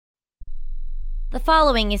The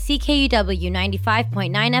following is CKUW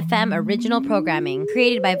 95.9 FM original programming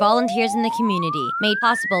created by volunteers in the community, made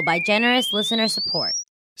possible by generous listener support.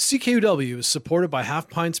 CKUW is supported by Half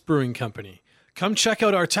Pints Brewing Company. Come check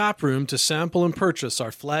out our tap room to sample and purchase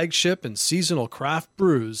our flagship and seasonal craft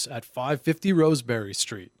brews at 550 Roseberry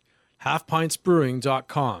Street.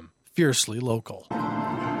 HalfPintsBrewing.com. Fiercely local.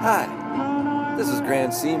 Hi, this is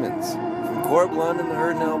Grant Siemens from Corb Lund and the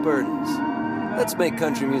Herdin' Albertans. Let's make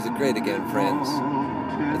country music great again, friends.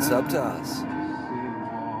 It's up to us.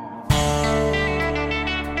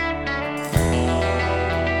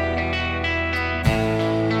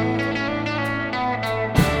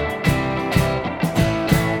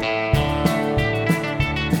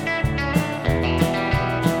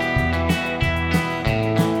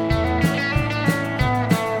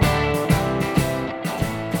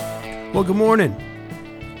 Well, good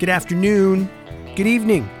morning, good afternoon, good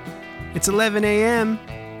evening. It's 11 a.m.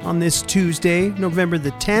 on this Tuesday, November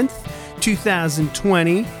the 10th,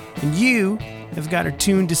 2020, and you have got her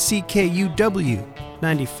tuned to CKUW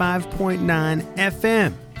 95.9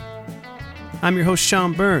 FM. I'm your host,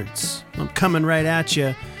 Sean Burns. I'm coming right at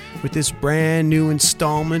you with this brand new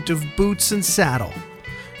installment of Boots and Saddle,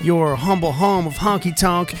 your humble home of honky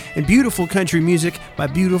tonk and beautiful country music by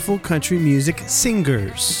beautiful country music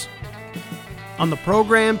singers. On the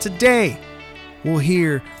program today, we'll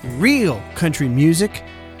hear real country music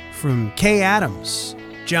from Kay Adams,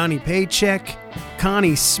 Johnny Paycheck,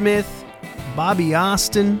 Connie Smith, Bobby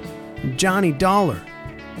Austin, and Johnny Dollar.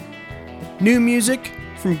 New music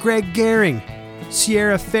from Greg Gehring,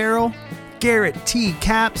 Sierra Farrell, Garrett T.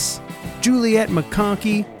 Capps, Juliet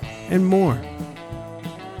McConkey, and more.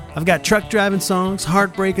 I've got truck driving songs,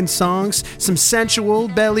 heartbreaking songs, some sensual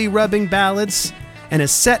belly-rubbing ballads, and a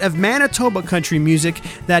set of Manitoba country music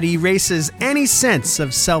that erases any sense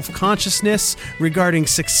of self-consciousness regarding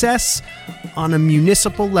success on a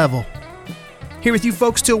municipal level. Here with you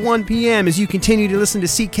folks till 1 p.m. as you continue to listen to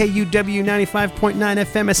CKUW 95.9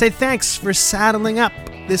 FM. I say thanks for saddling up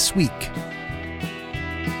this week.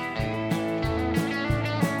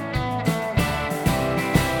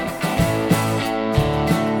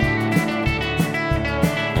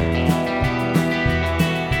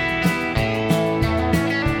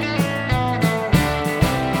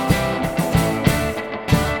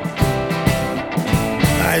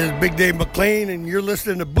 Big Dave McLean, and you're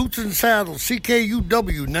listening to Boots and Saddles,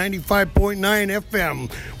 CKUW 95.9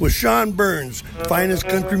 FM with Sean Burns, finest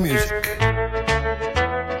country music.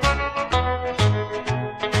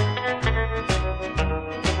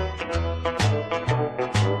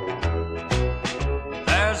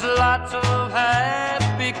 There's lots of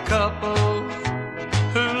happy couples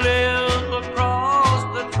who live across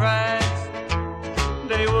the tracks.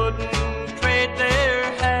 They wouldn't trade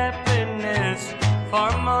their happiness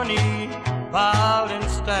for money piled in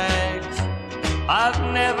stacks. I've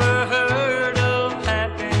never heard of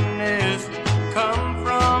happiness come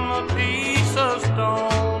from a piece of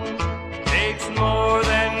stone. Takes more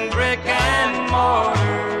than brick and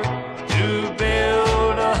mortar to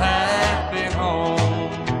build a happy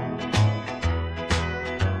home.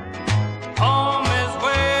 Home is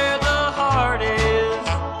where the heart is,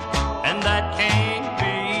 and that can't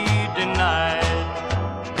be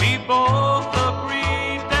denied. We both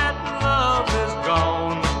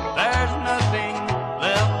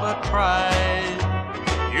pride.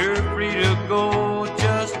 You're free to go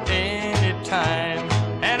just any time,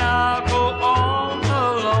 and I'll go on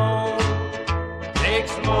alone.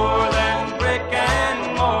 Takes more than brick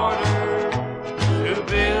and mortar to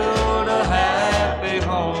build a happy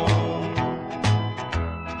home.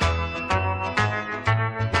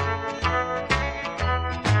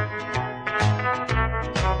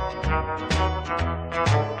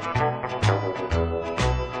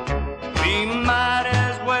 We might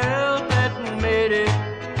as well admit it,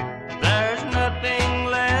 there's nothing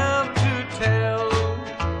left to tell.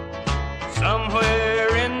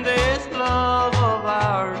 Somewhere in this love of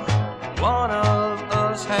ours, one of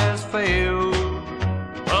us has failed.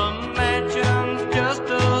 A mansion's just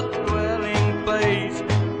a dwelling place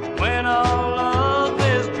when all love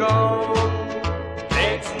is gone.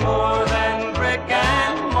 Takes more than brick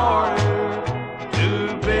and mortar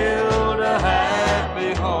to build a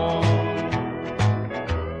happy home.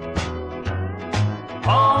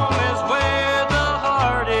 Home is where the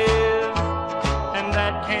heart is, and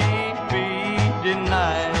that can't be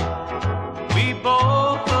denied. We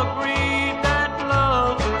both agreed that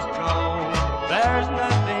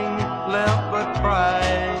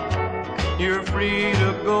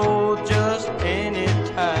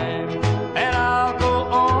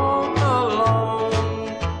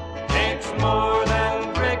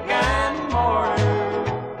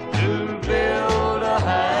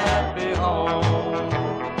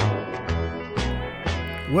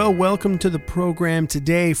Well, welcome to the program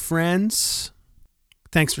today, friends.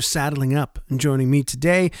 Thanks for saddling up and joining me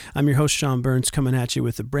today. I'm your host, Sean Burns, coming at you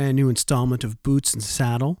with a brand new installment of Boots and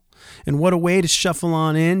Saddle. And what a way to shuffle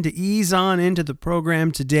on in, to ease on into the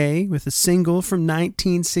program today with a single from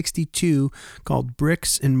 1962 called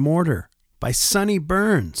Bricks and Mortar by Sonny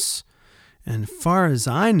Burns. And far as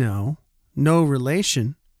I know, no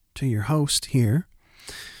relation to your host here.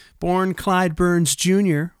 Born Clyde Burns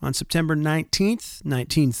Jr. on September 19th,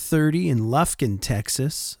 1930 in Lufkin,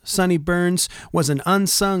 Texas, Sonny Burns was an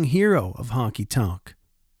unsung hero of honky-tonk.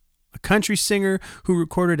 A country singer who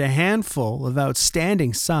recorded a handful of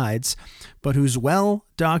outstanding sides, but whose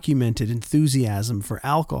well-documented enthusiasm for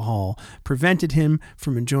alcohol prevented him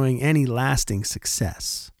from enjoying any lasting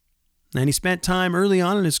success. And he spent time early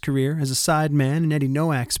on in his career as a sideman in Eddie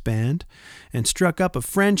Nowak's band and struck up a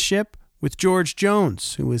friendship with George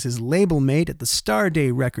Jones, who was his label mate at the Star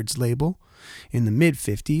Day Records label in the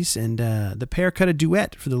mid-50s, and the pair cut a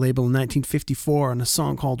duet for the label in 1954 on a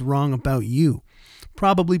song called Wrong About You.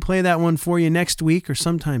 Probably play that one for you next week or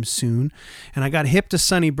sometime soon. And I got hip to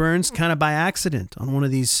Sonny Burns kind of by accident on one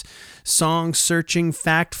of these song-searching,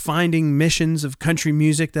 fact-finding missions of country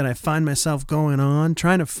music that I find myself going on,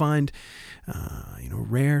 trying to find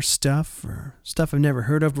rare stuff or stuff I've never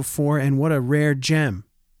heard of before, and what a rare gem.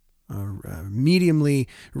 A mediumly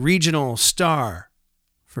regional star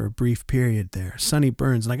for a brief period there, Sonny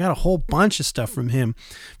Burns. And I got a whole bunch of stuff from him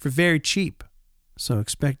for very cheap. So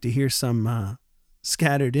expect to hear some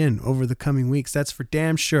scattered in over the coming weeks. That's for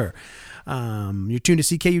damn sure. You're tuned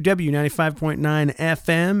to CKUW 95.9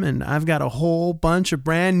 FM, and I've got a whole bunch of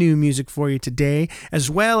brand new music for you today, as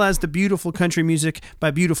well as the beautiful country music by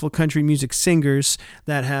beautiful country music singers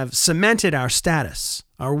that have cemented our status,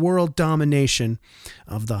 our world domination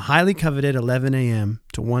of the highly coveted 11 a.m.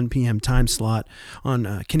 to 1 p.m. time slot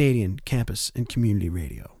on Canadian campus and community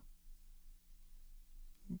radio.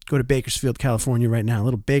 Go to Bakersfield, California right now. A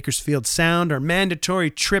little Bakersfield sound, our mandatory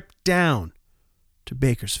trip down to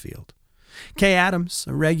Bakersfield. Kay Adams,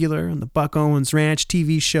 a regular on the Buck Owens Ranch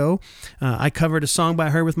TV show. I covered a song by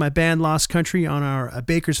her with my band Lost Country on our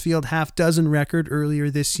Bakersfield Half Dozen record earlier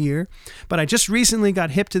this year. But I just recently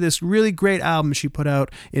got hip to this really great album she put out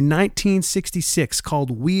in 1966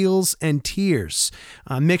 called Wheels and Tears.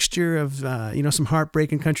 A mixture of, some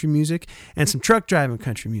heartbreaking country music and some truck driving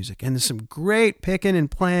country music. And there's some great picking and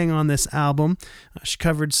playing on this album. She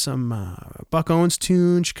covered some Buck Owens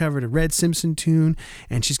tune. She covered a Red Simpson tune.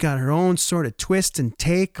 And she's got her own sort of twist and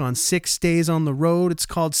take on 6 Days on the Road. It's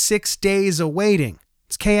called 6 Days of Waiting.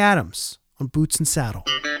 It's Kay Adams on Boots and Saddle.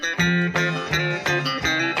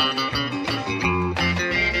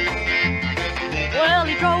 Well,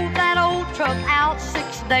 he drove that old truck out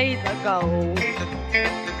 6 days ago.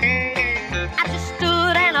 I just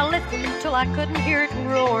stood and I listened until I couldn't hear it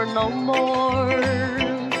roar no more.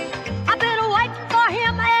 I've been waiting for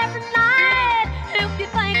him every night. If you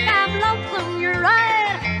think I'm lonesome, you're right.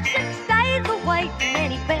 6 days of waiting,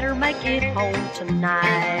 and he better make it home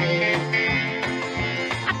tonight.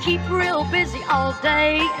 I keep real busy all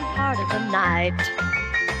day and part of the night.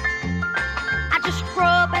 I just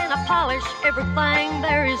scrub and I polish everything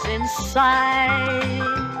there is inside.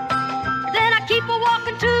 Then I keep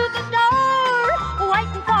walking to the door,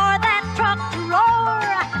 waiting for that truck to roar.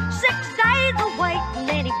 6 days of waiting,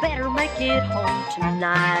 and he better make it home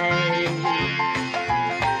tonight.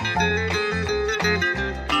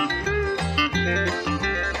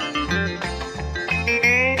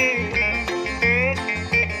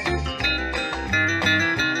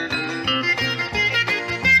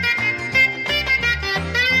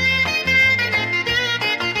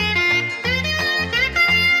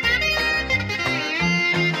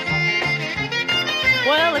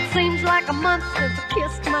 Well, it seems like a month since I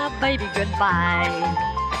kissed my baby goodbye.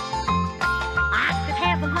 I could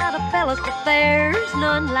have a lot of fellas, but there's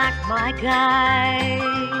none like my guy.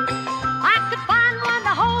 I could find one to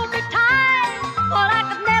hold me tight, but I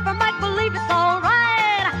could never make believe it's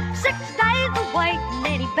alright. 6 days of waiting,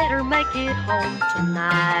 and he better make it home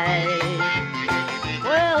tonight.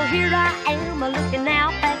 Well, here I am looking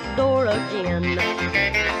out that door again.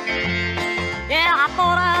 Yeah, I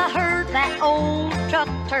thought I heard that old truck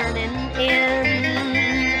turning in.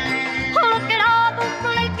 Look at all those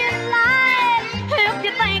blinking lights. If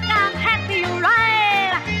you think I'm happy, you're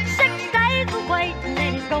right. 6 days of waiting,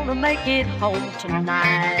 and he's gonna make it home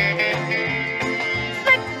tonight.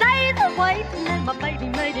 6 days of waiting, and my baby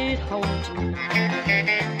made it home tonight.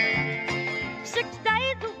 6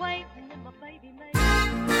 days of waiting, and my baby made it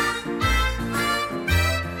home.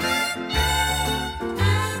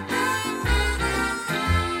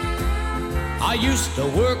 I used to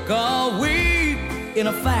work all week in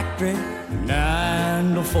a factory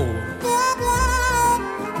 9 to 4.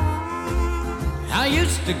 I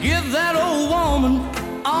used to give that old woman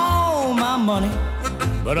all my money,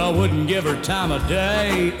 but I wouldn't give her time of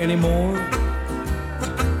day anymore.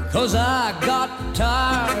 'Cause I got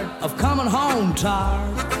tired of coming home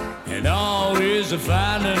tired and always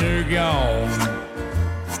finding her gone.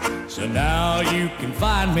 So now you can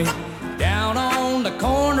find me down on the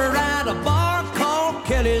corner at a bar called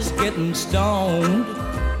Kelly's Getting Stoned.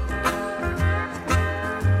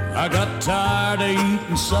 I got tired of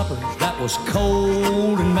eating supper that was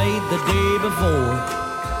cold and made the day before.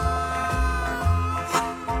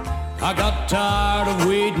 I got tired of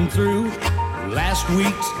wading through last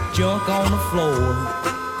week's junk on the floor.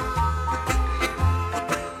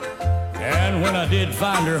 And when I did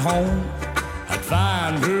find her home, I'd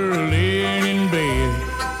find her laying in bed,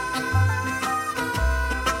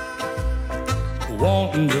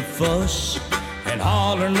 wanting to fuss and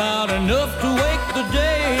hollering loud enough to wake the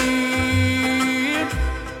dead.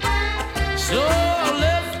 So I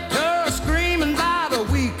left her screaming about a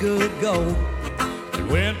week ago and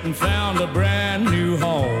went and found a brand new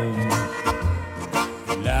home.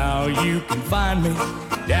 Now you can find me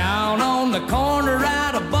down on the corner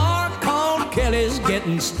at a bar called Kelly's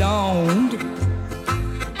Getting Stoned.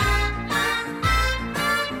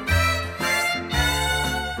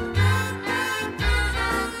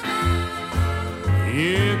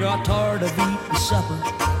 Yeah, got tired of eating supper,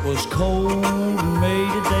 was cold and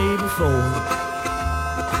made the day before.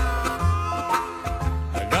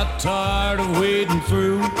 I got tired of wading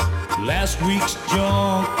through last week's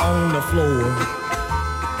junk on the floor.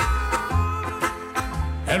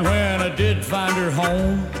 And when I did find her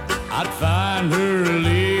home, I'd find her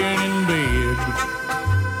laying in bed,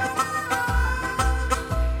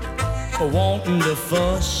 wanting to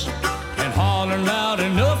fuss and hollering loud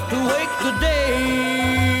enough to wake the dead.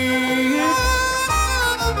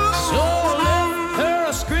 So I left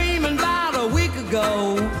her screaming about a week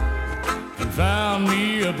ago and found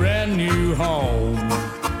me a brand new home.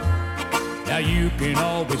 Now you can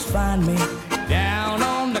always find me down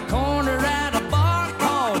on the corner at a bar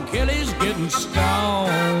called Kelly's Getting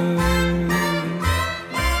Stoned.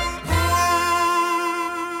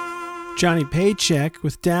 Johnny Paycheck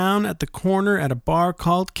with Down at the Corner at a Bar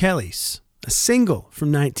Called Kelly's, a single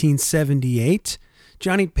from 1978.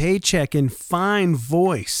 Johnny Paycheck in fine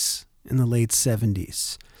voice in the late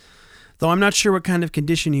 70s. Though I'm not sure what kind of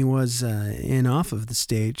condition he was in off of the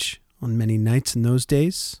stage on many nights in those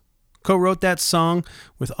days. Co-wrote that song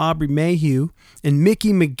with Aubrey Mayhew and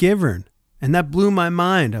Mickey McGivern, and that blew my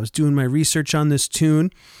mind. I was doing my research on this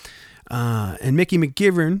tune, and Mickey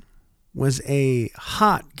McGivern was a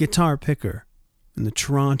hot guitar picker in the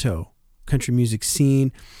Toronto country music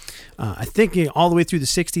scene. I think all the way through the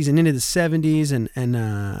 60s and into the 70s,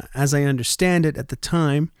 and as I understand it at the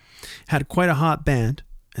time, had quite a hot band,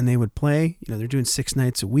 and they would play, they're doing 6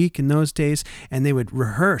 nights a week in those days, and they would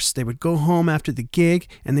rehearse. They would go home after the gig,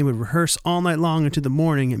 and they would rehearse all night long into the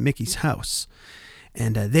morning at Mickey's house.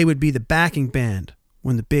 And they would be the backing band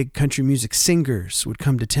when the big country music singers would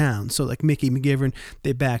come to town. So like Mickey McGivern,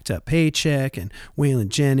 they backed up Paycheck and Waylon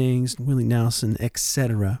Jennings, and Willie Nelson,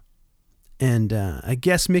 etc. And I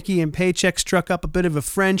guess Mickey and Paycheck struck up a bit of a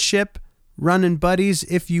friendship, running buddies,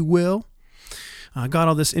 if you will. I got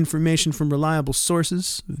all this information from reliable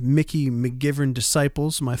sources, Mickey McGivern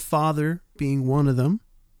disciples, my father being one of them.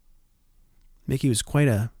 Mickey was quite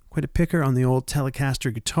a picker on the old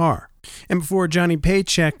Telecaster guitar. And before Johnny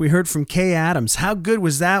Paycheck, we heard from Kay Adams. How good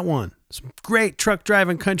was that one? Some great truck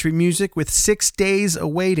driving country music with 6 Days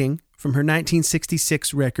Awaiting from her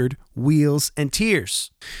 1966 record, Wheels and Tears.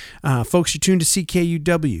 Folks, you're tuned to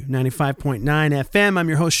CKUW 95.9 FM. I'm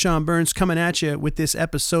your host, Sean Burns, coming at you with this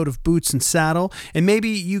episode of Boots and Saddle. And maybe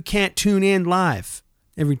you can't tune in live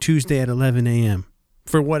every Tuesday at 11 a.m.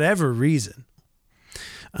 for whatever reason.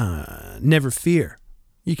 Never fear.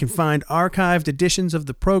 You can find archived editions of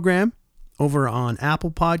the program over on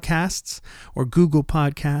Apple Podcasts or Google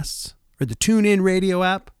Podcasts or the TuneIn Radio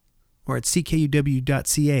app or at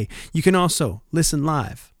ckuw.ca. You can also listen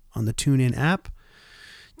live on the TuneIn app.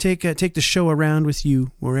 Take the show around with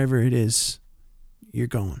you wherever it is you're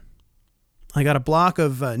going. I got a block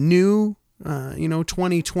of new,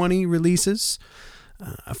 2020 releases.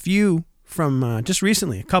 A few from just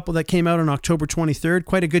recently, a couple that came out on October 23rd.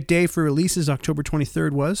 Quite a good day for releases, October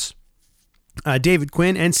 23rd was. David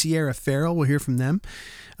Quinn and Sierra Farrell, we'll hear from them.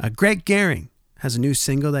 Greg Gehring has a new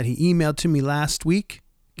single that he emailed to me last week.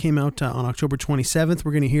 Came out on October 27th.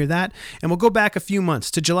 We're going to hear that. And we'll go back a few months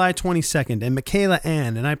to July 22nd and Michaela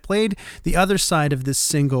Ann. And I played the other side of this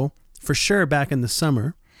single for sure back in the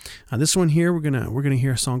summer. This one here, we're gonna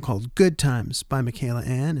hear a song called "Good Times" by Michaela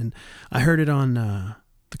Ann, and I heard it on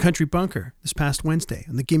the Country Bunker this past Wednesday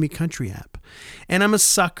on the Gimme Country app. And I'm a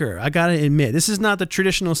sucker, I gotta admit. This is not the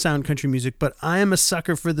traditional sound country music, but I am a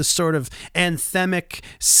sucker for the sort of anthemic,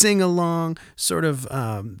 sing-along, sort of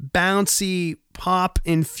bouncy,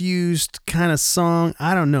 pop-infused kind of song.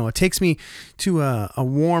 I don't know. It takes me to a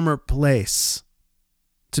warmer place.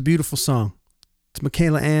 It's a beautiful song. It's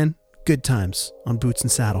Michaela Ann, "Good Times" on Boots and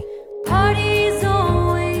Saddle. Parties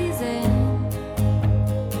always end,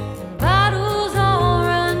 and bottles all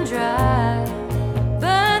run dry,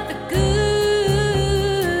 but the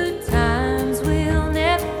good times will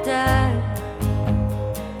never die.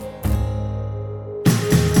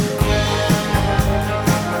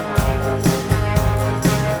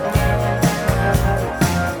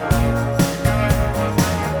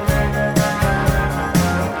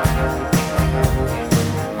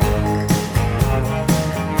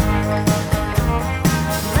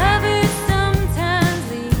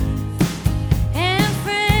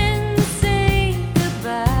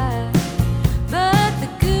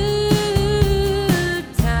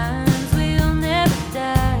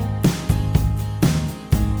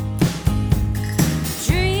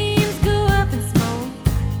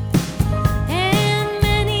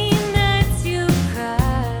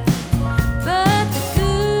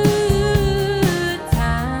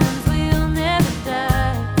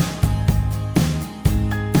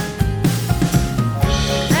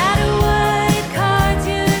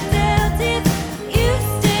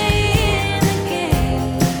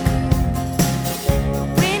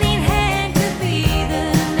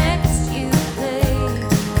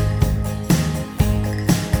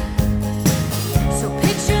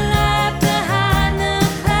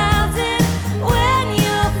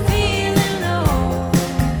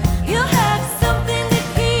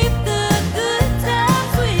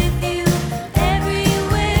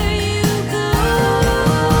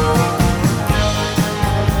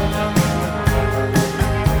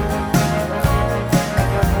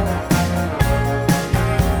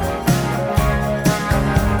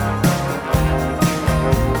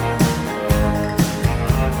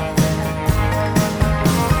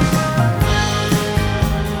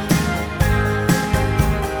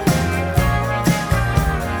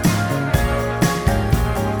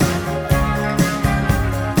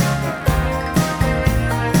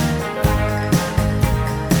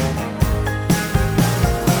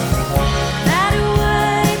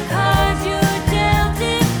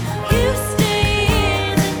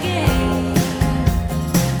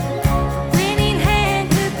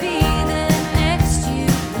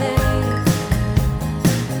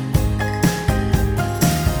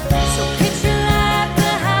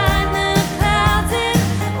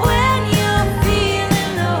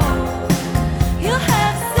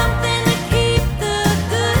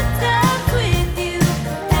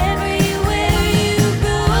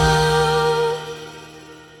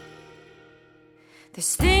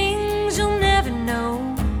 There's things you'll never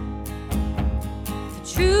know. The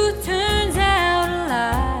truth turns out a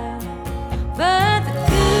lie, but the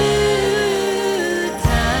good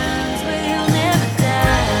times will never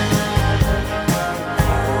die.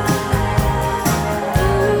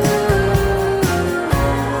 Ooh,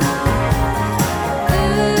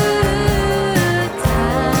 good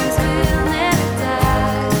times will never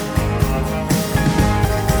die.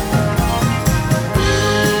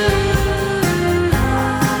 Ooh.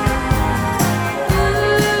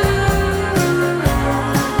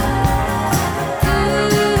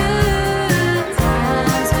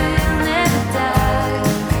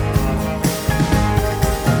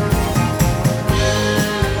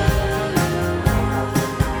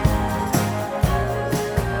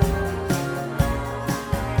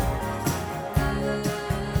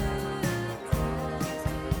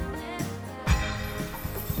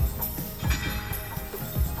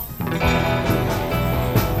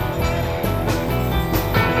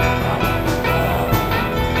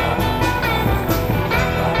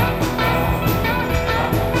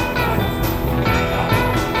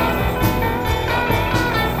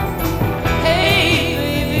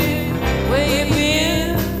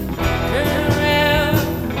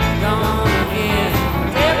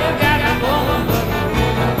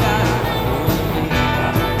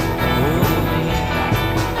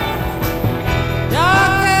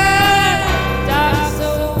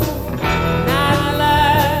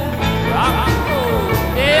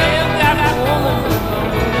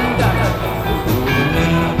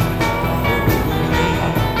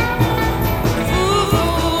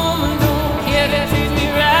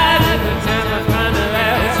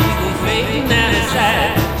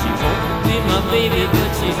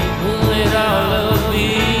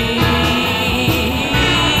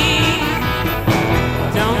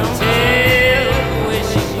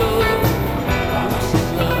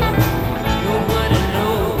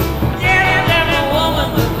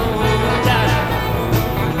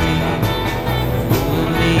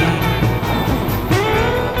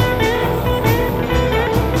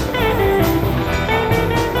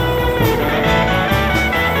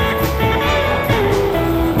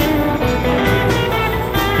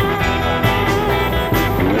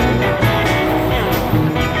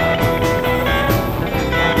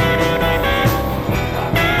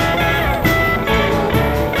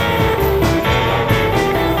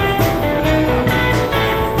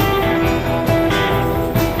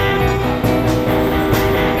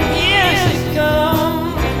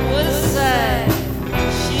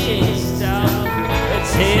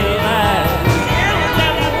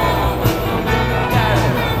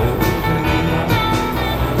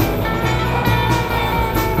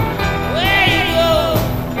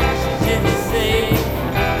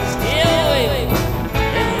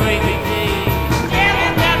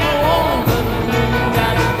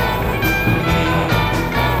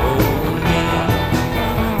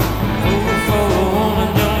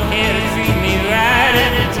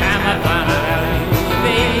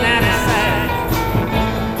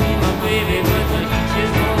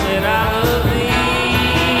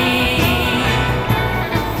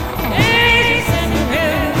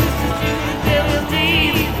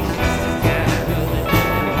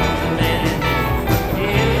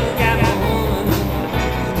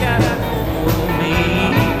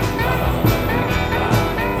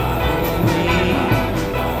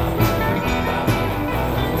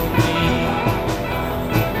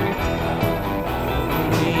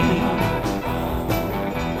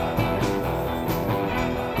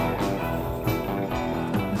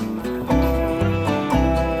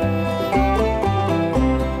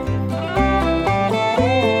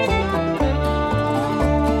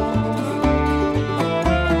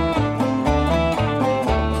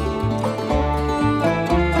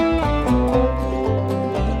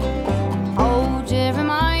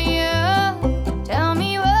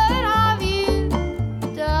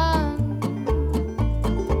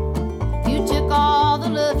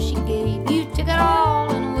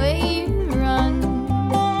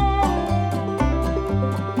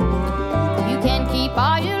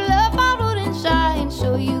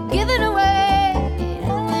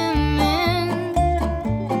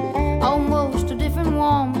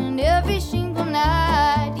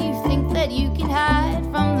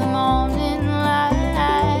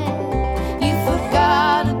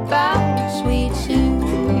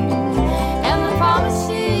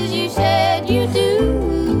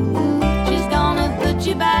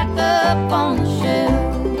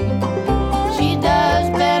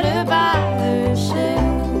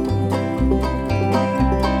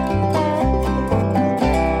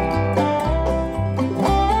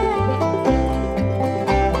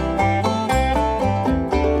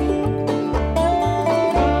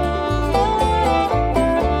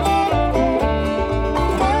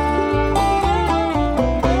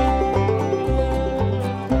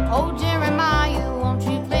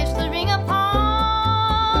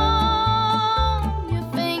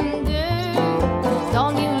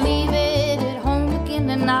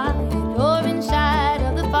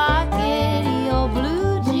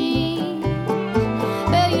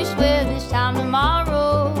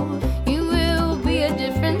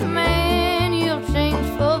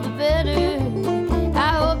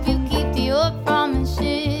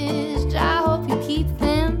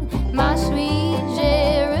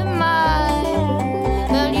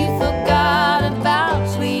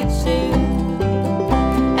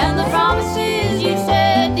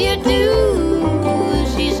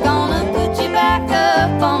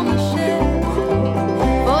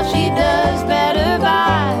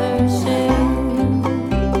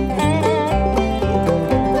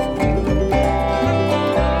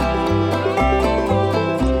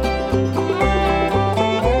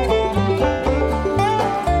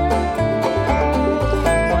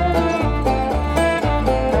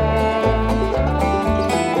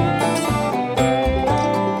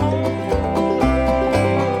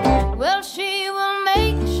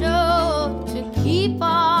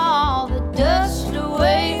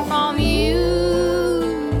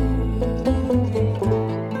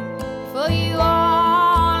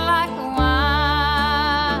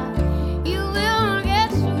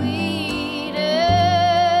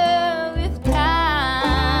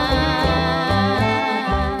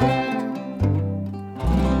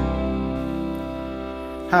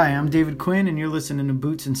 Hi, I'm David Quinn, and you're listening to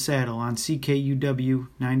Boots and Saddle on CKUW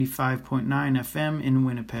 95.9 FM in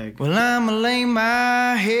Winnipeg. Well, I'ma lay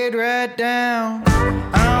my head right down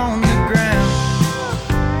on the ground.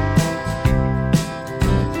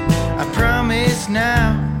 I promise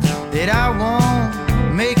now that I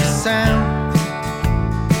won't make a sound.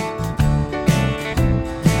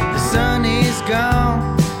 The sun is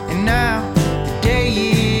gone, and now the day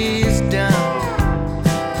is done.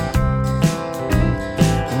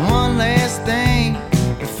 One last thing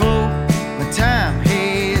before my time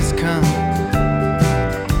has come.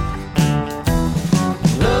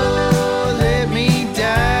 Lord, let me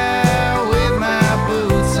die with my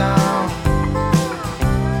boots on,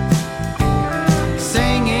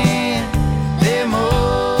 singing them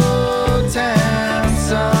old time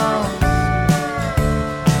songs,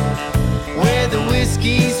 where the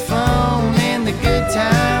whiskey's foam and the good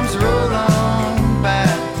times roll on by.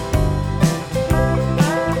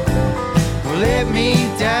 Let me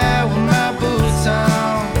die with my boots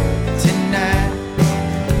on tonight.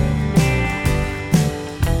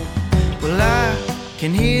 Well, I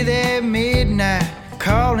can hear that midnight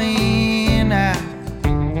calling out,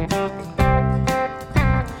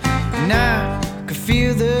 and I can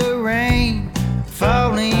feel the rain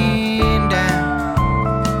falling down.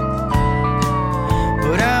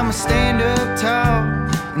 But I'ma stand up tall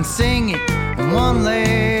and sing it one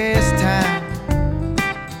last time.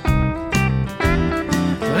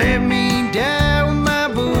 Let me die with my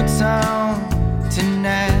boots on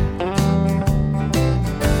tonight.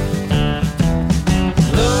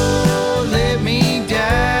 Lord, let me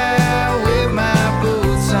die with my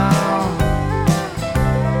boots on,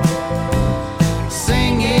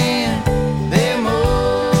 singing them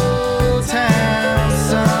old time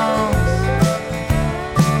songs,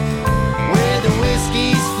 where the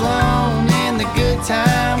whiskey's flown and the good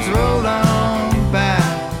times roll on by.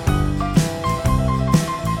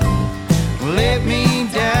 Let me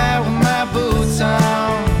die with my boots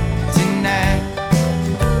on tonight.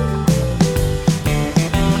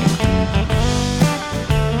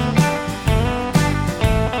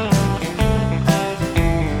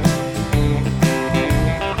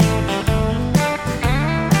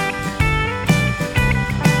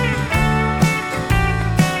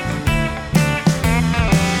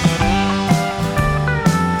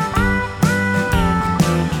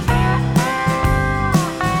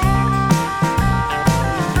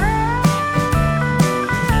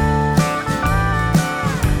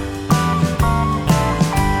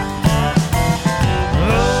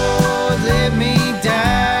 Lord, let me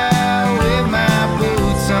die with my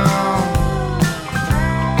boots on,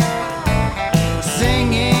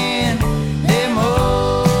 singing them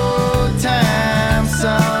old time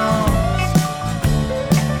songs,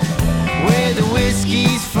 where the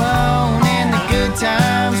whiskey's flown and the good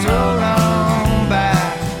times roll on by.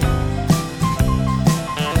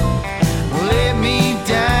 Let me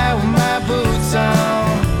die with my boots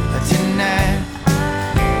on tonight.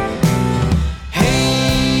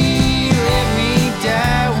 Hey, let me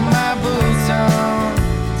die with my boots on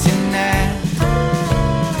tonight.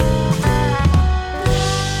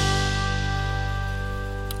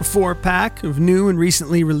 A 4-pack of new and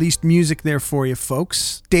recently released music there for you,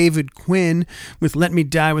 folks. David Quinn with Let Me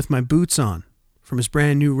Die With My Boots On from his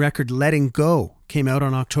brand new record Letting Go. Came out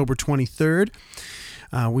on October 23rd.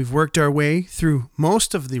 We've worked our way through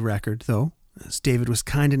most of the record, though, as David was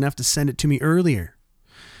kind enough to send it to me earlier.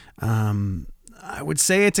 I would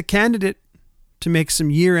say it's a candidate to make some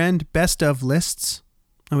year-end best-of lists.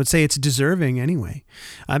 I would say it's deserving anyway.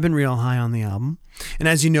 I've been real high on the album. And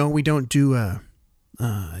as you know, we don't do a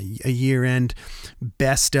year-end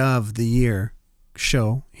best of the year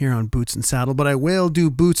show here on Boots and Saddle, but I will do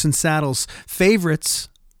Boots and Saddle's favorites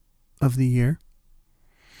of the year.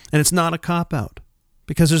 And it's not a cop-out,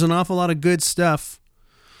 because there's an awful lot of good stuff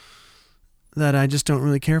that I just don't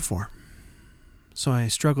really care for. So I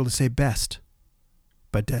struggle to say best.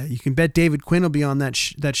 But you can bet David Quinn will be on that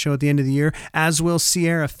show at the end of the year, as will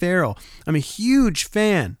Sierra Farrell. I'm a huge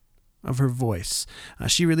fan of her voice.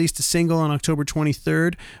 She released a single on October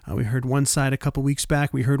 23rd. We heard one side a couple weeks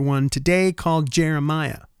back. We heard one today called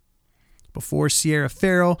Jeremiah. Before Sierra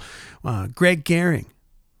Farrell, Greg Gehring.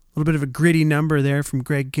 A little bit of a gritty number there from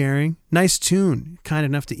Greg Gehring. Nice tune. Kind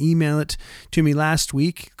enough to email it to me last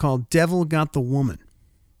week, called Devil Got the Woman.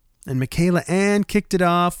 And Michaela Ann kicked it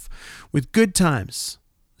off with Good Times.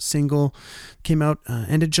 Single came out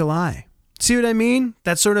end of July. See what I mean?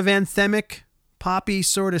 That sort of anthemic, poppy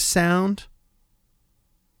sort of sound.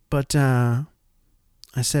 But I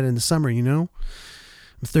said in the summer, I'm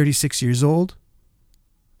 36 years old,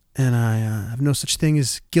 and I have no such thing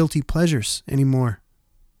as guilty pleasures anymore.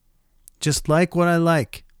 just like what I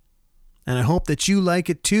like. And I hope that you like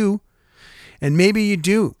it too. And maybe you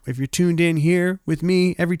do if you're tuned in here with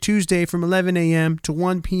me every Tuesday from 11 a.m. to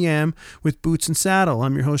 1 p.m. with Boots and Saddle.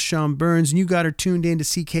 I'm your host, Sean Burns, and you got her tuned in to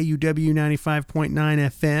CKUW 95.9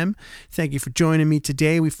 FM. Thank you for joining me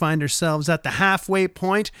today. We find ourselves at the halfway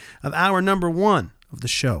point of hour number 1 of the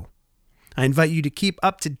show. I invite you to keep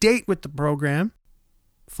up to date with the program.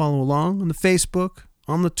 Follow along on the Facebook,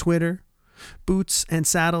 on the Twitter, Boots and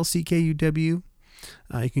Saddle, CKUW.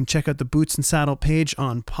 You can check out the Boots and Saddle page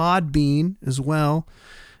on Podbean as well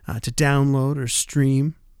to download or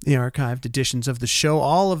stream the archived editions of the show.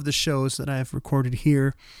 All of the shows that I have recorded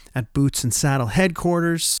here at Boots and Saddle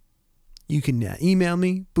headquarters. You can email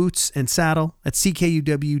me,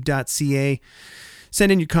 bootsandsaddle@ckuw.ca.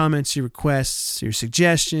 Send in your comments, your requests, your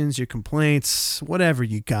suggestions, your complaints, whatever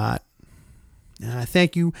you got.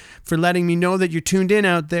 Thank you for letting me know that you're tuned in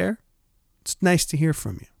out there. It's nice to hear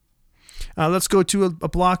from you. Let's go to a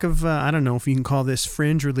block of, I don't know if you can call this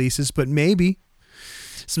fringe releases, but maybe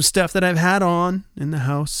some stuff that I've had on in the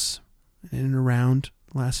house and around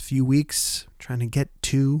the last few weeks, trying to get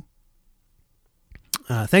to.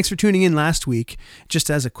 Thanks for tuning in last week. Just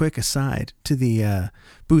as a quick aside to the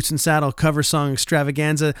Boots and Saddle cover song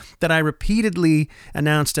extravaganza that I repeatedly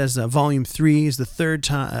announced as Volume 3 is the third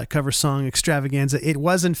cover song extravaganza. It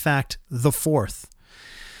was, in fact, the fourth.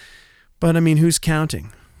 But, I mean, who's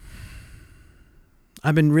counting?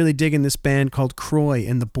 I've been really digging this band called Croy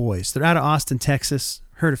and the Boys. They're out of Austin, Texas.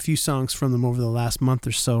 Heard a few songs from them over the last month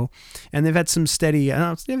or so. And they've had some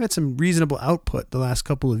they've had some reasonable output the last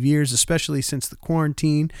couple of years, especially since the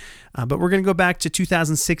quarantine. But we're going to go back to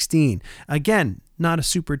 2016. Again, not a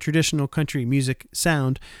super traditional country music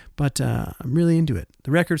sound, but I'm really into it.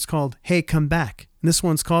 The record's called Hey Come Back. And this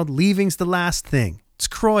one's called Leaving's the Last Thing. It's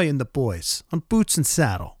Croy and the Boys on Boots and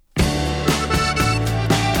Saddle.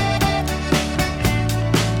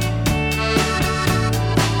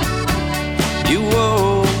 You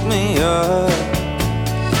woke me up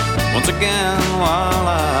once again while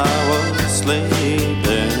I was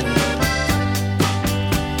sleeping.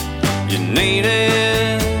 You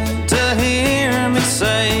needed to hear me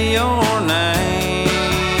say your name.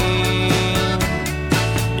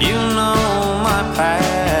 You know my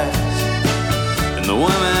past and the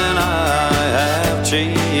women I have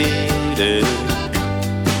cheated.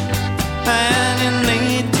 And you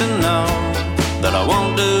need to know that I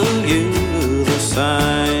won't do you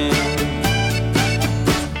sign.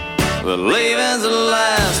 But leaving's the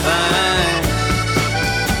last thing.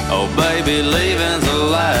 Oh baby, leaving's the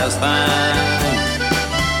last thing.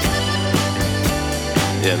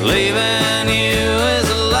 Yeah, leaving you is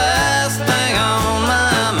the last thing on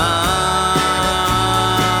my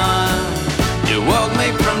mind. You woke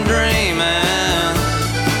me from dreaming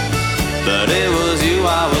that it was you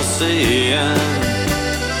I was seeing.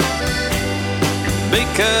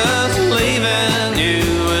 Because leaving you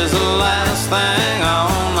is the last thing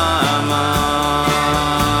on my mind.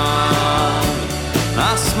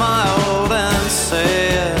 I smiled and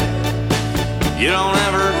said, you don't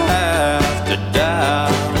ever have to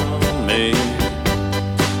doubt me.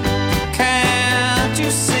 Can't you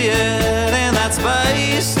see it in that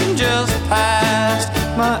space just past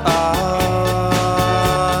my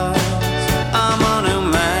eyes? I'm a new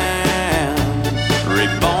man,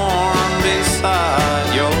 reborn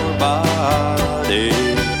beside your body.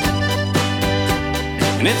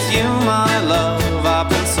 And it's you, my love, I've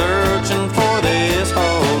been searching for this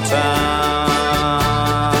whole time.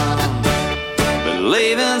 But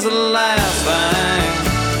leaving's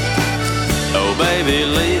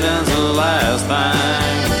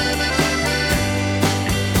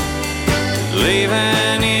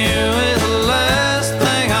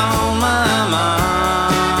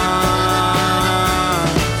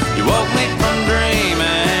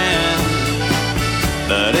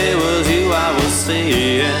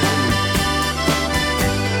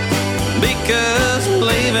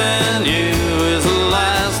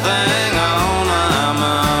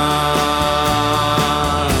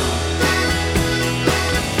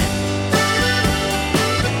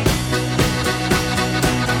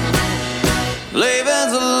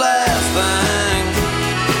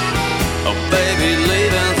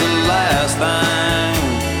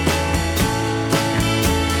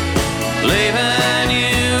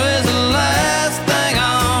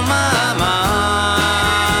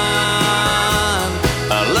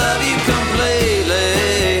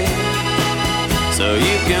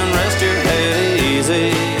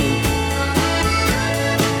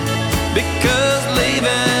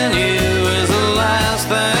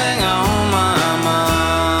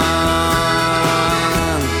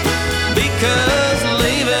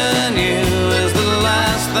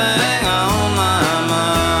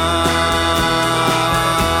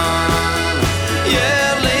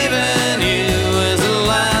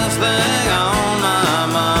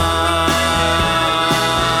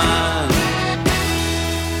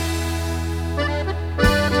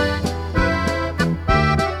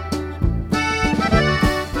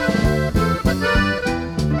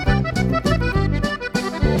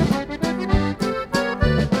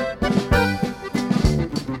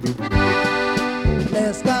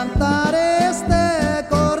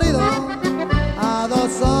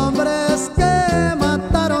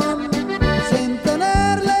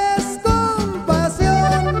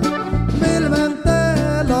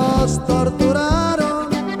los torturaron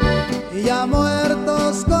y ya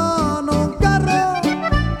muertos con un carro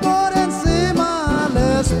por encima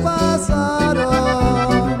les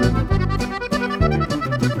pasaron.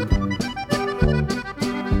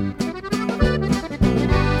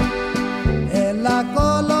 En la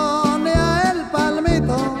colonia El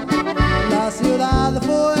Palmito, la ciudad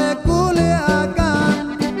fue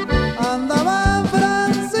Culiacán, andaban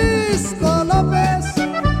Francisco López,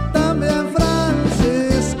 también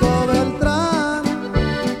Francisco Beltrán.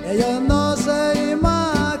 Ellos no se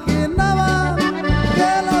imaginaban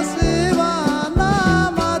que los iban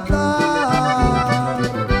a matar.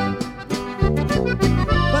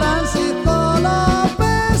 Francisco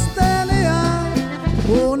López tenía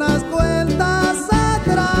unas cuentas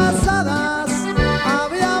atrasadas,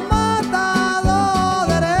 había matado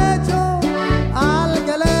derecho al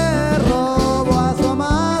que le robó a su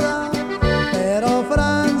amada, pero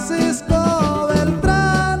Francisco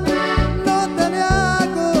Beltrán no tenía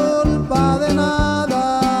culpa de nada.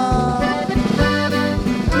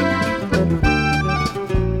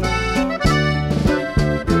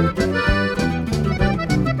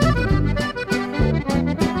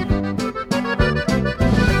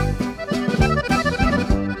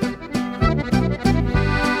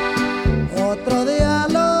 Otro día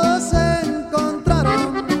los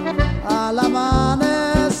encontraron al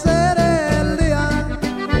amanecer el día.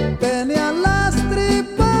 Tenían las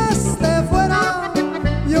tripas de fuera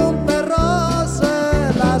y un perro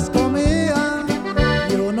se las comía.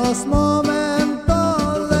 Y unos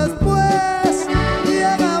momentos después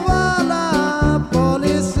llegaba la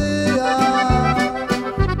policía.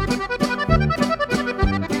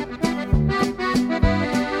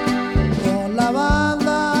 Con la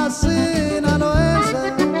banda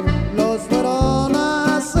sinaloense los fueron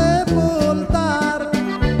a sepultar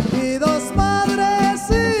y dos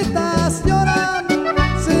madrecitas lloran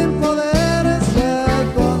sin poderse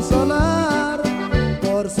consolar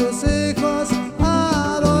por sus hijos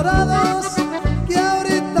adorados que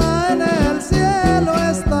ahorita en el cielo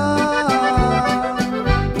están.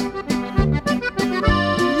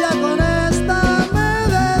 Ya con esta me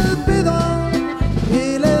despido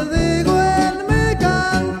y les digo en mi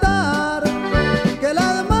cantar que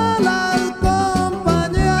las malas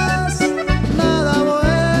compañías nada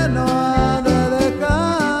bueno han de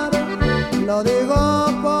dejar. Lo digo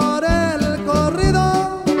por el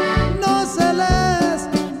corrido, no se les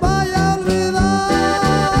vaya a olvidar.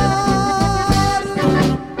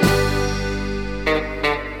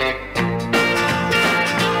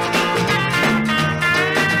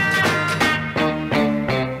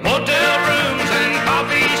 Motel rooms and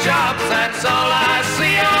coffee shops, that's all I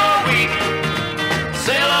see all week.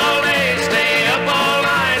 Sail all day, stay up all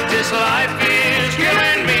night, this life is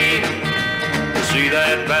killing me. To see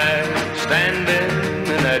that bag standing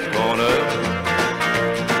in that corner,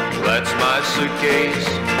 that's my suitcase,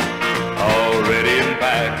 already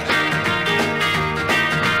packed.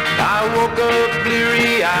 I woke up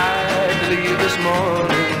bleary-eyed to leave this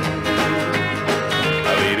morning.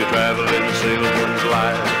 I lead a traveling salesman's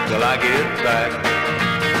life till I get back.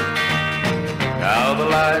 Now the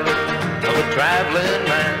life of a traveling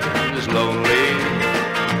man is lonely,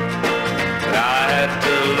 and I had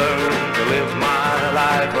to learn to live my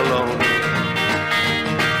life alone.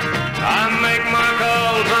 I make my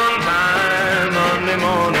calls on time Monday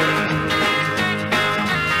morning.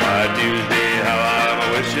 By Tuesday, how I'm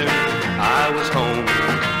wishing I was home.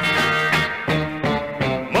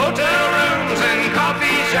 Motel rooms and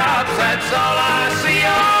coffee shops, that's all I see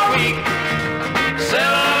all week.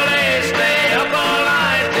 Sell all day, stay up all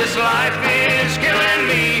night, this life is killing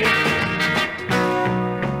me.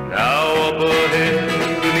 Now up ahead,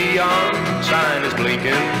 the neon sign is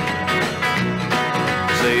blinking.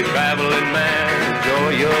 Say, traveling man, enjoy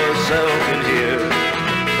yourself in here.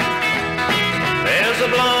 There's a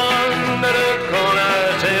blonde at a corner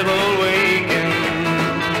table waking.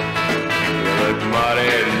 You look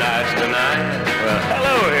mighty nice tonight. Well,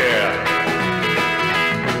 hello here.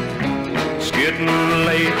 It's getting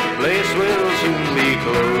late, place will soon be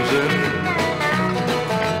closing.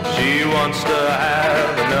 She wants to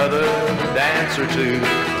have another dance or two.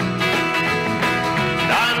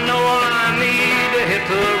 I know I need to hit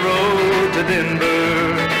the road to Denver.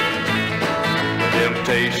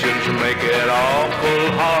 Temptations make it awful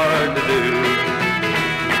hard to do.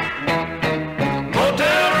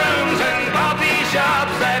 Motel rooms and coffee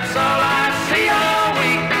shops, that's all I see all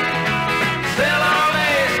week. Sell all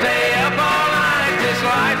day, stay up all night, this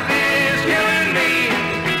life is killing me.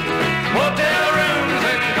 Motel rooms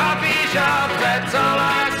and coffee shops, that's all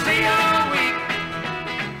I see all week.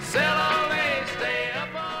 Sell all day, stay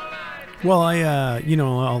up all night. Well,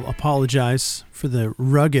 I'll apologize for the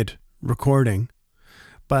rugged recording,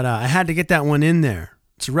 but I had to get that one in there.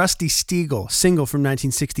 It's Rusty Stiegel, single from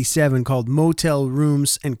 1967 called Motel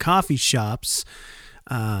Rooms and Coffee Shops.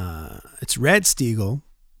 It's Red Stiegel,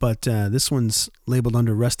 but this one's labeled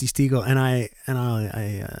under Rusty Stiegel, and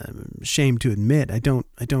I'm ashamed to admit I don't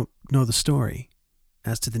know the story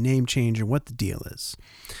as to the name change or what the deal is.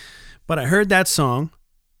 But I heard that song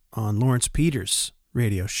on Lawrence Peters'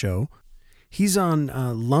 radio show. He's on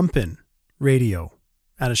Lumpin' Radio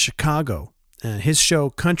out of Chicago. His show,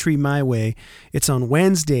 Country My Way, it's on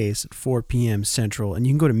Wednesdays at 4 p.m. Central, and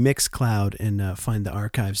you can go to Mixcloud and find the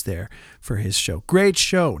archives there for his show. Great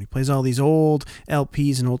show. He plays all these old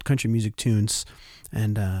LPs and old country music tunes,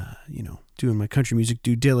 and, doing my country music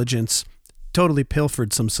due diligence, totally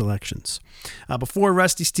pilfered some selections. Before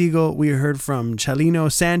Rusty Stiegel, we heard from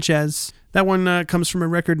Chalino Sanchez. That one comes from a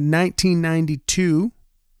record 1992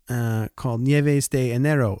 called Nieves de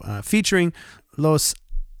Enero, featuring Los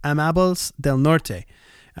Amables del Norte.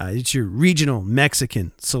 It's your regional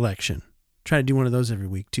Mexican selection. Try to do one of those every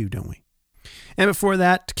week too, don't we? And before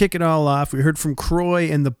that, to kick it all off, we heard from Croy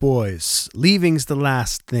and the Boys. Leaving's the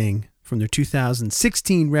Last Thing from their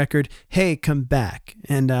 2016 record, Hey, Come Back.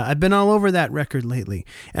 And I've been all over that record lately,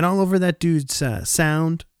 and all over that dude's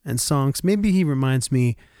sound and songs. Maybe he reminds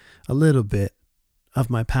me a little bit of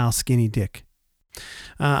my pal Skinny Dick.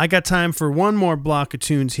 I got time for one more block of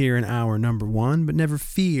tunes here in hour number one, but never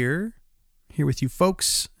fear. Here with you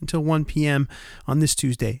folks until 1 p.m. on this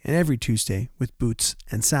Tuesday and every Tuesday with Boots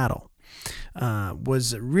and Saddle.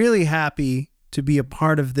 Was really happy to be a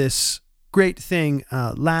part of this great thing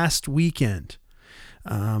last weekend.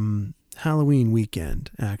 Halloween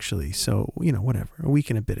weekend, actually. So, whatever, a week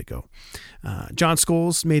and a bit ago. John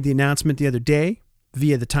Scholes made the announcement the other day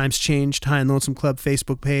via the Times Changed High and Lonesome Club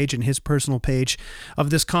Facebook page and his personal page of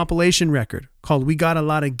this compilation record called We Got a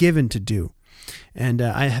Lot of Giving to Do. And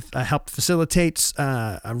I helped facilitate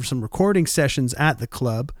some recording sessions at the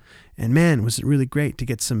club. And man, was it really great to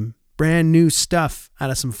get some brand new stuff out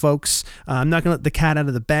of some folks. I'm not going to let the cat out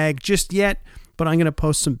of the bag just yet, but I'm going to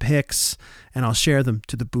post some pics and I'll share them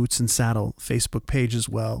to the Boots and Saddle Facebook page as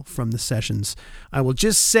well from the sessions. I will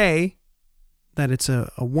just say that it's a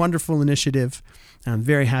wonderful initiative. I'm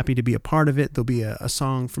very happy to be a part of it. There'll be a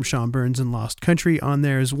song from Sean Burns and Lost Country on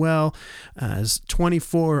there as well as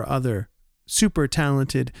 24 other super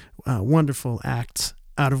talented, wonderful acts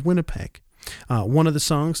out of Winnipeg. One of the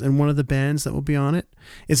songs and one of the bands that will be on it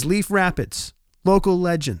is Leaf Rapids, local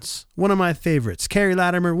legends, one of my favorites. Carrie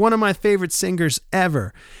Latimer, one of my favorite singers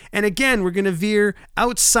ever. And again, we're going to veer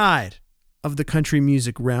outside of the country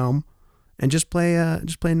music realm and just play a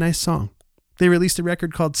nice song. They released a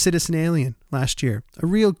record called Citizen Alien last year. A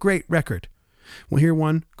real great record. We'll hear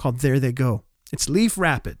one called There They Go. It's Leaf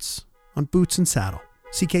Rapids on Boots and Saddle.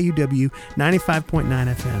 CKUW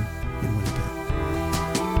 95.9 FM in Winnipeg.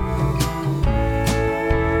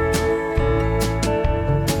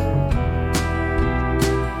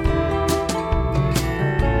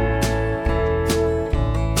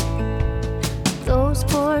 Those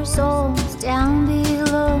poor souls down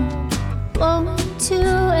below, blowing to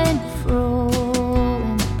and fro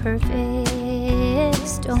in perfect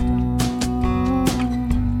storm.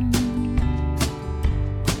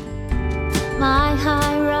 My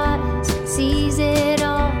high rise sees it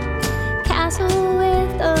all, castle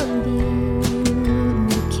with a view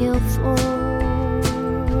to kill for.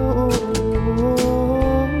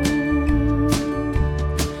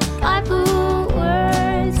 Bible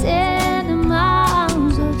words in the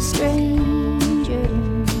mouths of strangers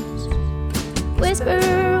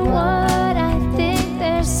whisper what I think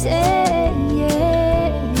they're saying.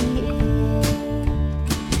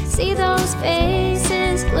 See those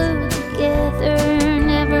faces glued together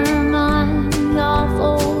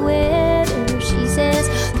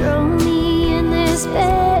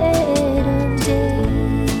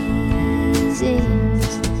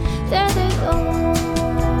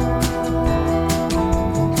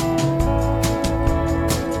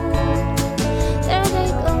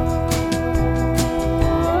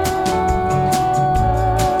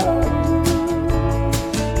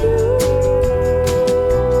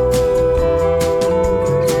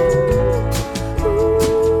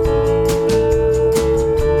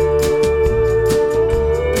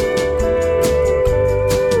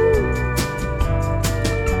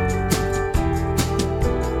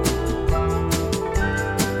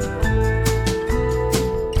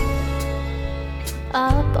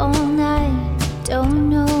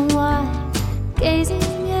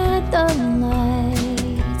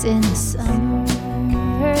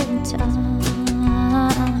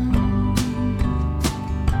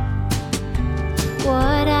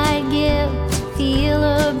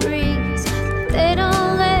They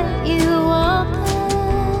don't let you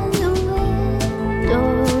open the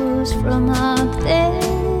windows from up there.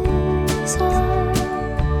 So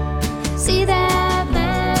see that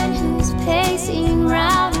man who's pacing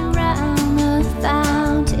round and round the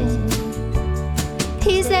fountain.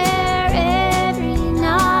 He's there every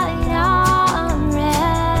night on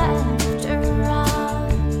After All.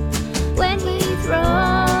 When he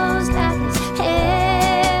throws back his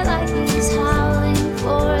head like he's howling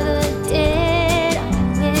for the dead, I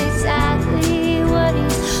know exactly what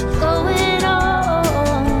he's going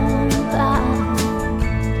on about.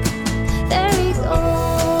 There he goes.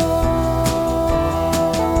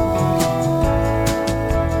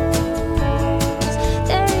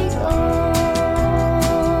 There he goes.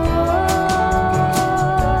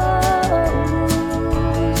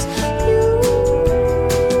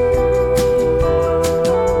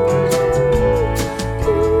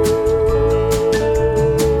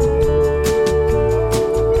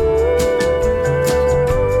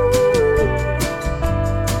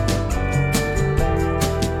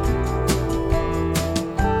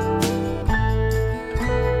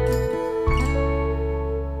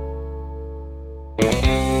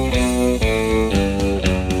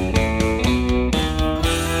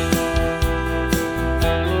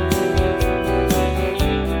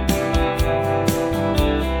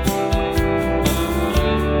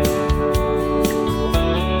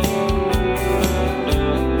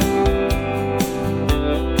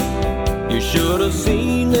 You should have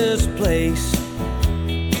seen this place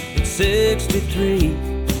in '63.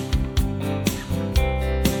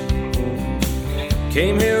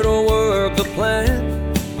 Came here to work the plant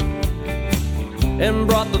and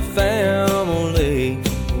brought the family.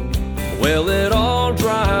 Well, it all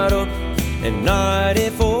dried up in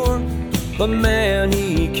 '94, but man,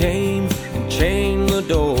 he came and changed the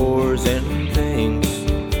doors, and things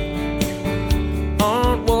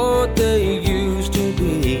aren't what they used to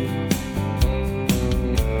be.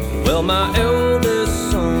 Well, my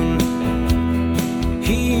eldest son,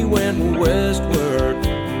 he went westward,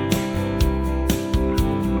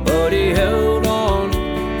 but he held on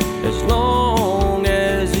as long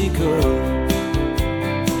as he could.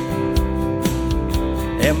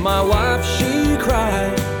 And my wife, she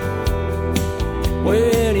cried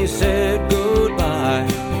when he said goodbye.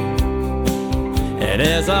 And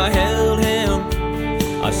as I held him,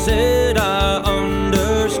 I said I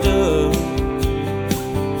understood.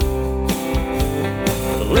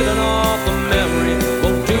 Living off the memory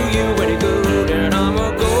won't do you any good, and I'm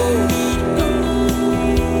a ghost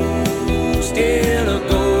in a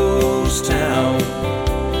ghost town,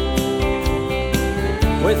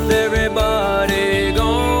 with everybody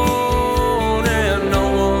gone and no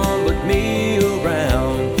one but me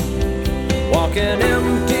around, walking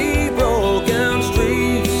empty, broken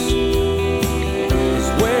streets is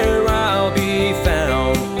where I'll be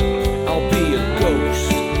found. I'll be a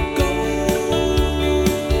ghost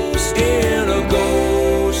in a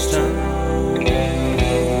ghost town.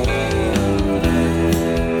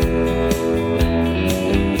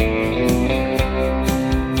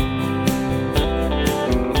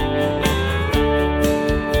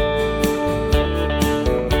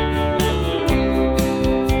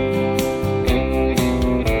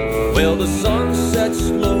 Well, the sun sets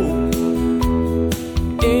low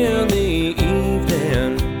in the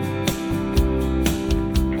evening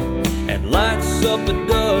and lights up the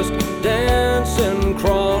dust dancing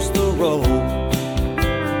across the road,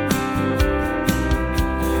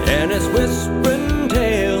 and it's whispering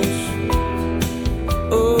tales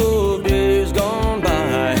of days gone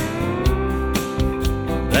by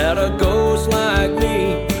that a ghost like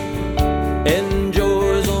me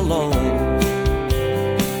enjoys alone.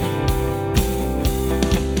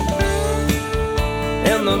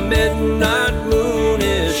 And the midnight moon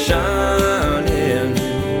is shining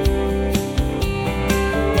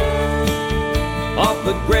off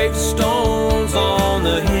the gravestones on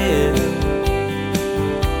the hill,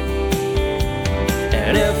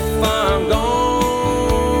 and if I'm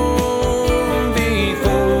gone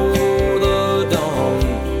before the dawn,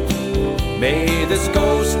 may this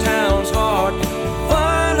ghost town's heart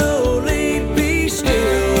finally be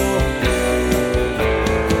still.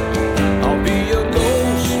 I'll be a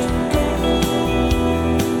ghost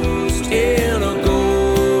in a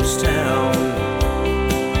ghost town,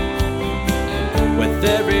 with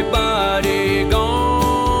everybody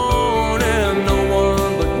gone and no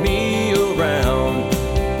one but me around,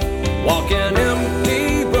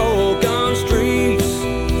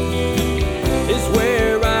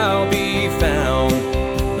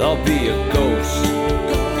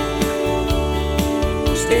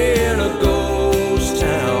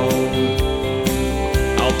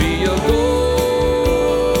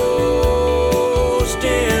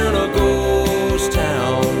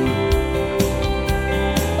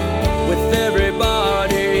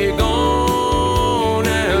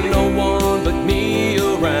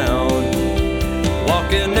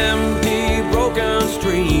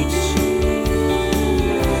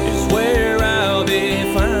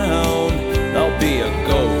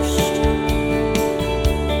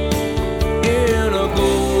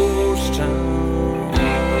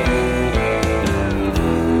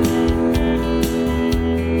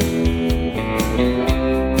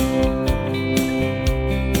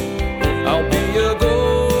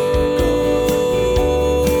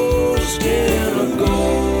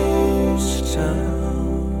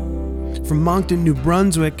 Moncton, New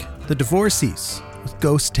Brunswick, the Divorcees with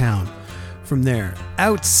Ghost Town from their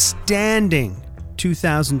outstanding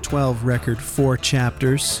 2012 record, 4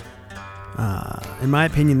 Chapters. In my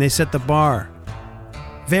opinion, they set the bar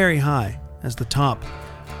very high as the top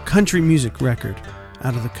country music record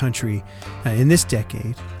out of the country in this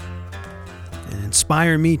decade, and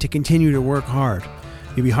inspire me to continue to work hard.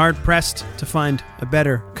 You'd be hard-pressed to find a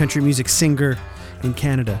better country music singer in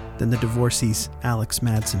Canada than the Divorcees' Alex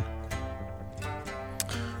Madsen.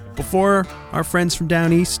 Before our friends from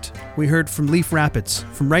down east, we heard from Leaf Rapids,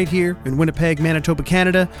 from right here in Winnipeg, Manitoba,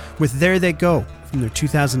 Canada, with There They Go, from their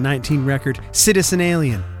 2019 record, Citizen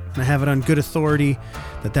Alien. And I have it on good authority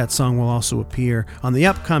that song will also appear on the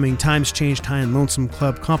upcoming Times Changed High and Lonesome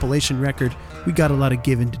Club compilation record, We Got a Lot of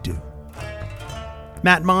Giving to Do.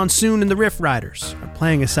 Matt Monsoon and the Riff Riders are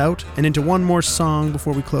playing us out and into one more song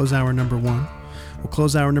before we close hour number 1. We'll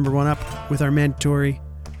close hour number 1 up with our mandatory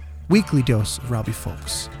weekly dose of Robbie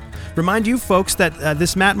Folks. Remind you folks that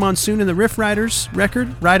this Matt Monsoon and the Riff Riders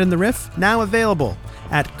record, Ride in the Riff, now available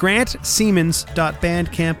at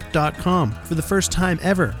grantseamans.bandcamp.com for the first time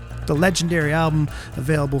ever. The legendary album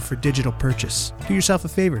available for digital purchase. Do yourself a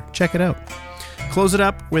favor, check it out. Close it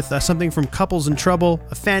up with something from Couples in Trouble,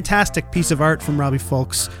 a fantastic piece of art from Robbie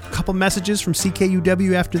Folks, a couple messages from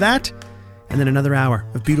CKUW after that, and then another hour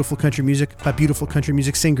of beautiful country music by beautiful country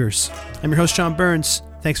music singers. I'm your host, Sean Burns.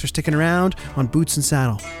 Thanks for sticking around on Boots and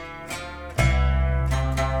Saddle.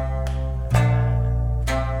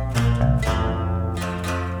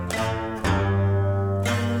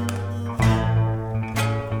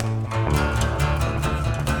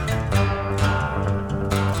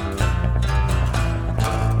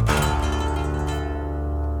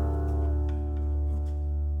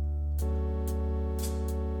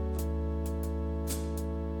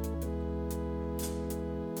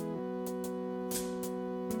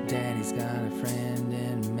 Daddy's got a friend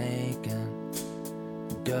in Macon.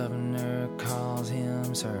 The governor calls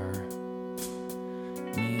him sir.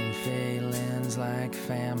 Me and Phelan's like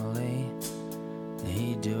family.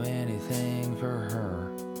 He'd do anything for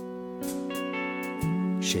her.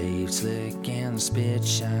 Shaved slick and spit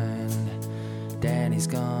shined. Daddy's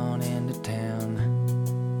gone into town.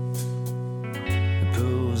 The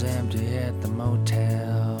pool's empty at the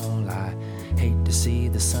motel. I hate to see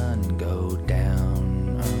the sun go down.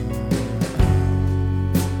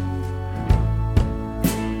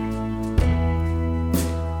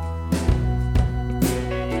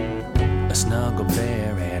 A snuggle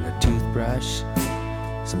bear and a toothbrush,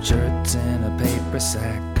 some shirts and a paper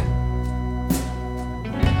sack,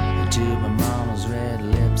 a tube of mama's red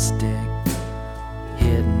lipstick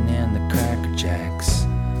hidden in the Cracker Jacks.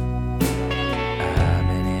 I've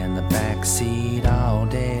been in the back seat all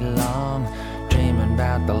day long, dreaming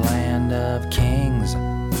about the land of kings.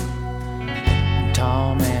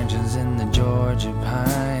 Tall mansions in the Georgia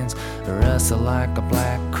pines rustle like a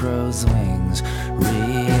black crow's wings.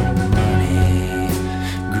 Real money,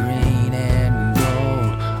 green and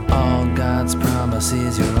gold, all God's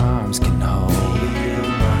promises your arms can hold.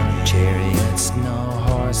 Chariots no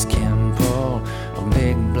horse can pull, a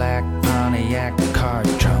big black Pontiac car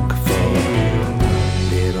trunk full.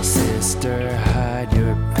 Little sister, hide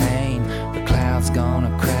your pain, the clouds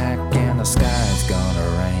gonna crack and the sky's gonna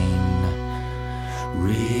rain.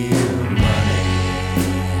 Real money.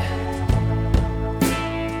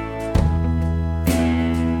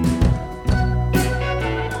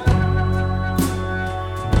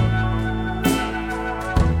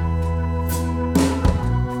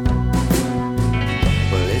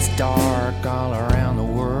 Well, it's dark all around the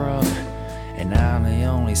world, and I'm the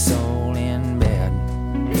only soul in bed.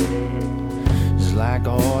 It's like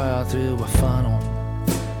oil through a funnel,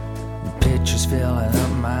 the picture's filling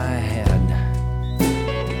up my head.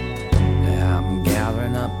 I'm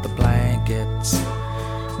gathering up the blankets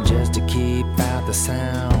just to keep out the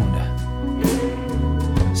sound.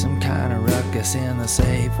 Some kind of ruckus in the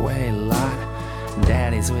Safeway lot.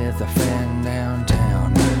 Daddy's with a friend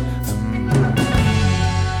downtown.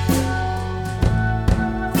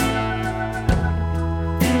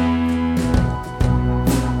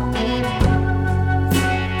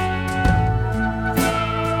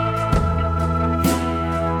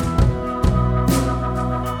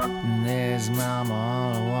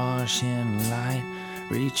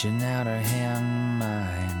 Reaching out her hand in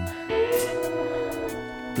mine.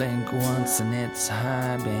 Blink once and it's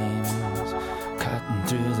high beams cutting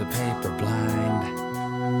through the paper blind.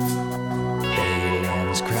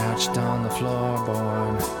 Phelan's crouched on the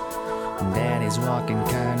floorboard, and Daddy's walking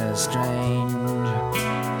kinda strange.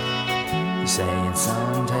 He's saying,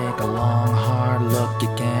 son, take a long hard look, you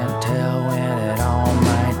can't tell when it all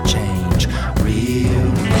might change.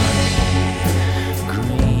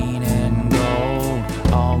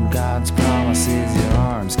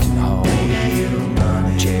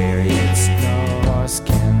 Chariots no horse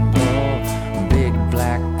can pull, big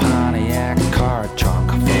black Pontiac car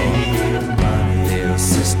chock full. Little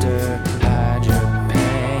sister, hide your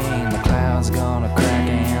pain. The clouds gonna crack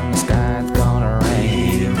and the sky's gonna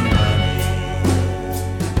rain.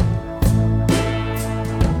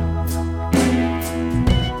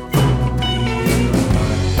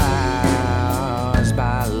 Ours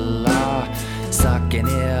by law, sucking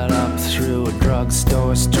it up through a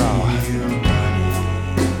drugstore straw.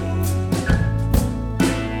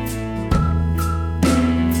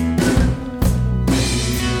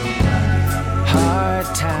 Hard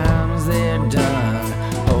times, they're done.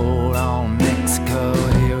 Hold on, Mexico,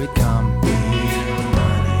 here we come.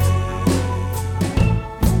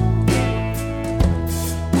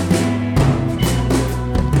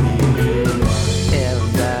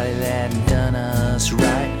 Everybody that done us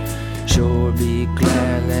right, sure be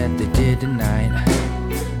glad that they did tonight.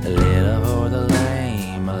 A little for the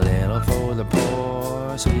lame, a little for the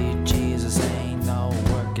poor. Sweet Jesus ain't no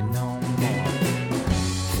working no more.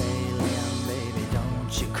 Failing, baby,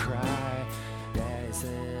 don't you cry. Daddy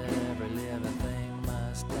said every living thing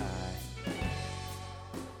must die.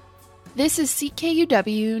 This is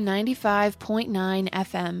CKUW 95.9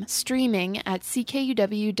 FM, streaming at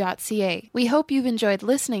ckuw.ca. We hope you've enjoyed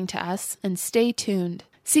listening to us, and stay tuned.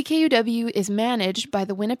 CKUW is managed by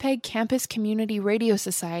the Winnipeg Campus Community Radio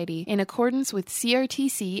Society in accordance with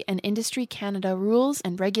CRTC and Industry Canada rules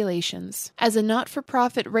and regulations. As a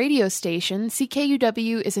not-for-profit radio station,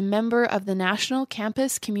 CKUW is a member of the National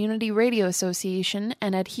Campus Community Radio Association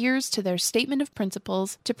and adheres to their statement of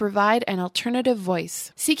principles to provide an alternative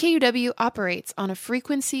voice. CKUW operates on a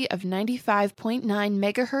frequency of 95.9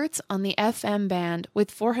 MHz on the FM band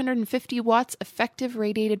with 450 watts effective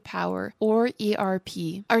radiated power, or ERP.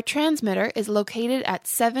 Our transmitter is located at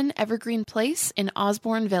 7 Evergreen Place in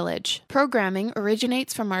Osborne Village. Programming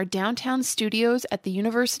originates from our downtown studios at the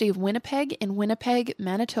University of Winnipeg in Winnipeg,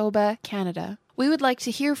 Manitoba, Canada. We would like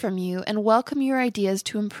to hear from you and welcome your ideas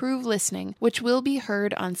to improve listening, which will be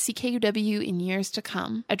heard on CKUW in years to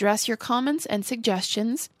come. Address your comments and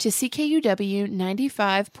suggestions to CKUW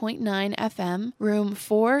 95.9 FM, room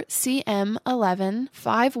 4CM11,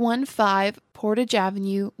 515 Portage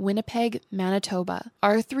Avenue, Winnipeg, Manitoba,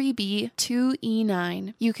 R3B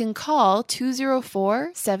 2E9. You can call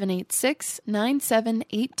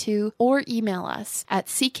 204-786-9782 or email us at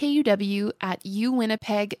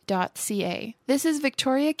ckuw@uwinnipeg.ca. This is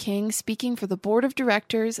Victoria King speaking for the Board of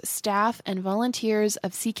Directors, staff, and volunteers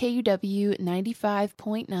of CKUW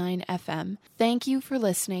 95.9 FM. Thank you for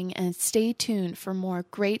listening and stay tuned for more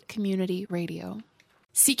great community radio.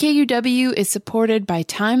 CKUW is supported by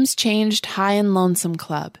Times Changed High and Lonesome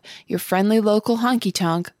Club, your friendly local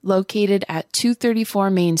honky-tonk located at 234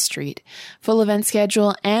 Main Street. Full event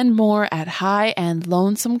schedule and more at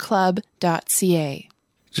highandlonesomeclub.ca.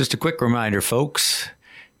 Just a quick reminder, folks,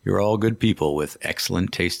 you're all good people with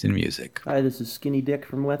excellent taste in music. Hi, this is Skinny Dick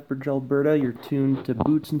from Lethbridge, Alberta. You're tuned to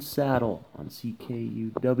Boots and Saddle on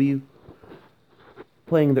CKUW,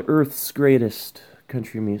 playing the Earth's greatest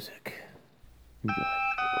country music. Enjoy.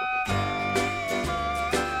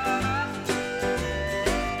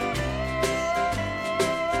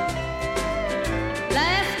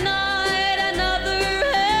 Last night another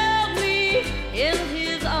held me in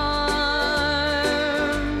his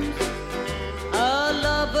arms. A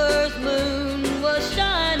lover's moon was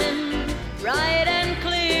shining bright and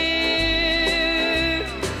clear.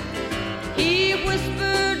 He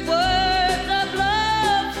whispered words of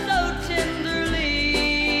love so tenderly,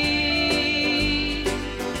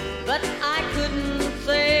 but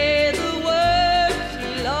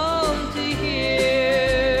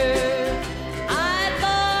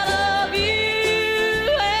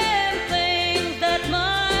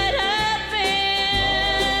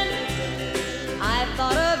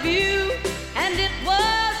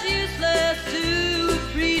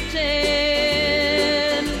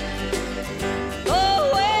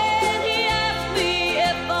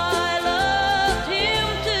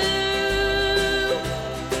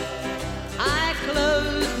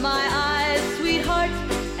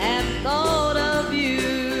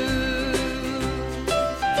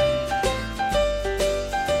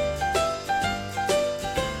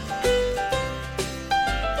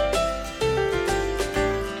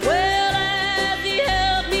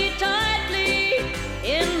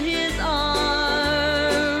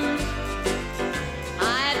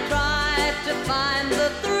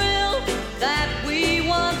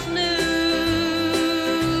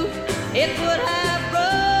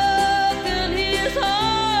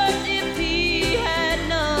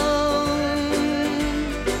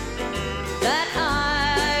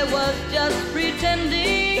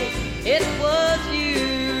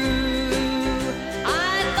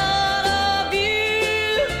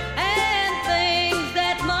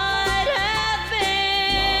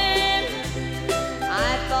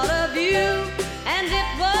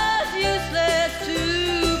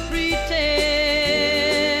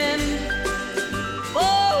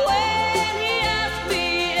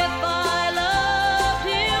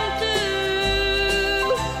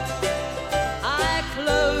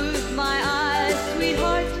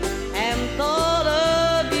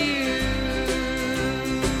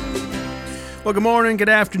Well, good morning, good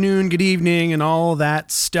afternoon, good evening, and all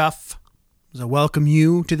that stuff. As I welcome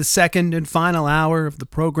you to the second and final hour of the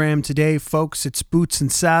program today, folks. It's Boots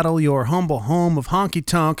and Saddle, your humble home of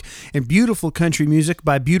honky-tonk and beautiful country music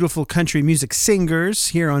by beautiful country music singers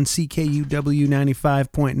here on CKUW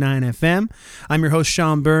 95.9 FM. I'm your host,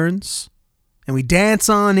 Sean Burns, and we dance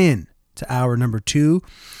on in to hour number 2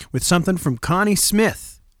 with something from Connie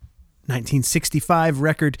Smith, 1965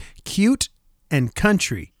 record Cute and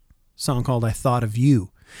Country. Song called I Thought of You.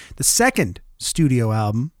 The second studio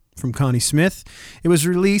album from Connie Smith. It was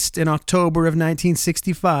released in October of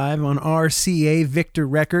 1965 on RCA Victor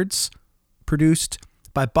Records, produced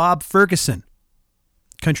by Bob Ferguson.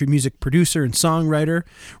 Country music producer and songwriter,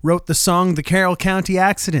 wrote the song The Carroll County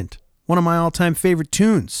Accident, one of my all-time favorite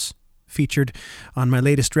tunes, featured on my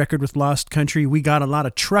latest record with Lost Country, We Got a Lot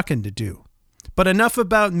of Truckin' to Do. But enough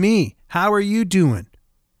about me. How are you doing?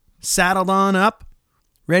 Saddled on up?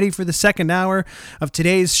 Ready for the second hour of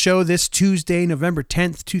today's show this Tuesday, November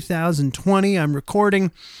 10th, 2020. I'm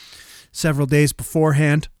recording several days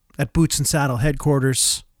beforehand at Boots and Saddle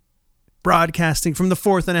headquarters, broadcasting from the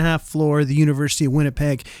 4.5 floor of the University of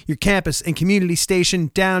Winnipeg, your campus and community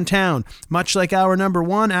station downtown. Much like hour number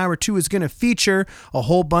 1, hour 2 is going to feature a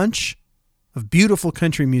whole bunch of beautiful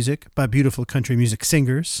country music by beautiful country music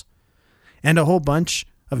singers and a whole bunch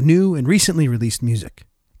of new and recently released music.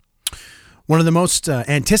 One of the most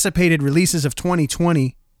anticipated releases of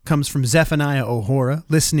 2020 comes from Zephaniah O'Hora,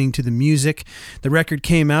 Listening to the Music. The record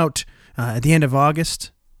came out at the end of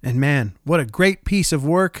August, and man, what a great piece of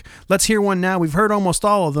work. Let's hear one now. We've heard almost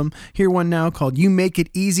all of them. Hear one now called You Make It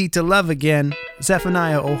Easy to Love Again.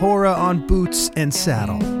 Zephaniah O'Hora on Boots and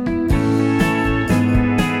Saddle.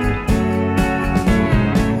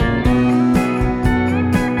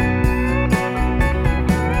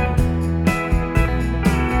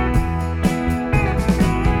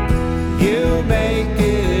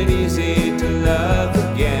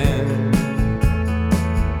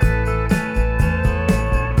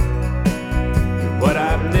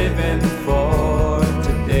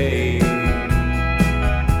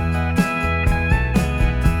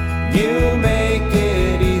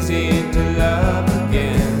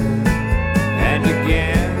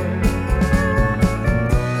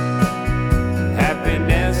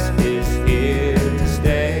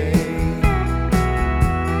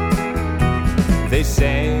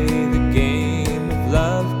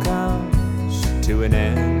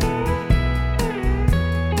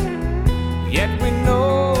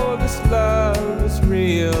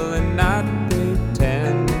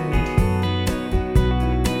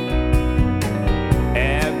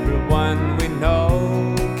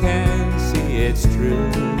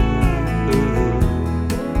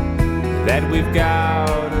 That we've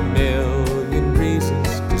got a million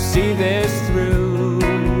reasons to see this through.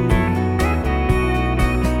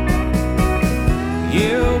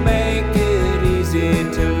 You make it easy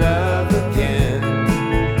to love again.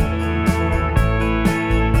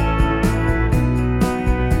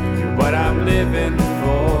 You're what I'm living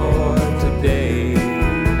for today.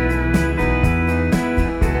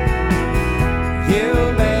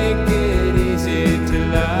 You make it easy to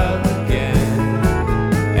love again.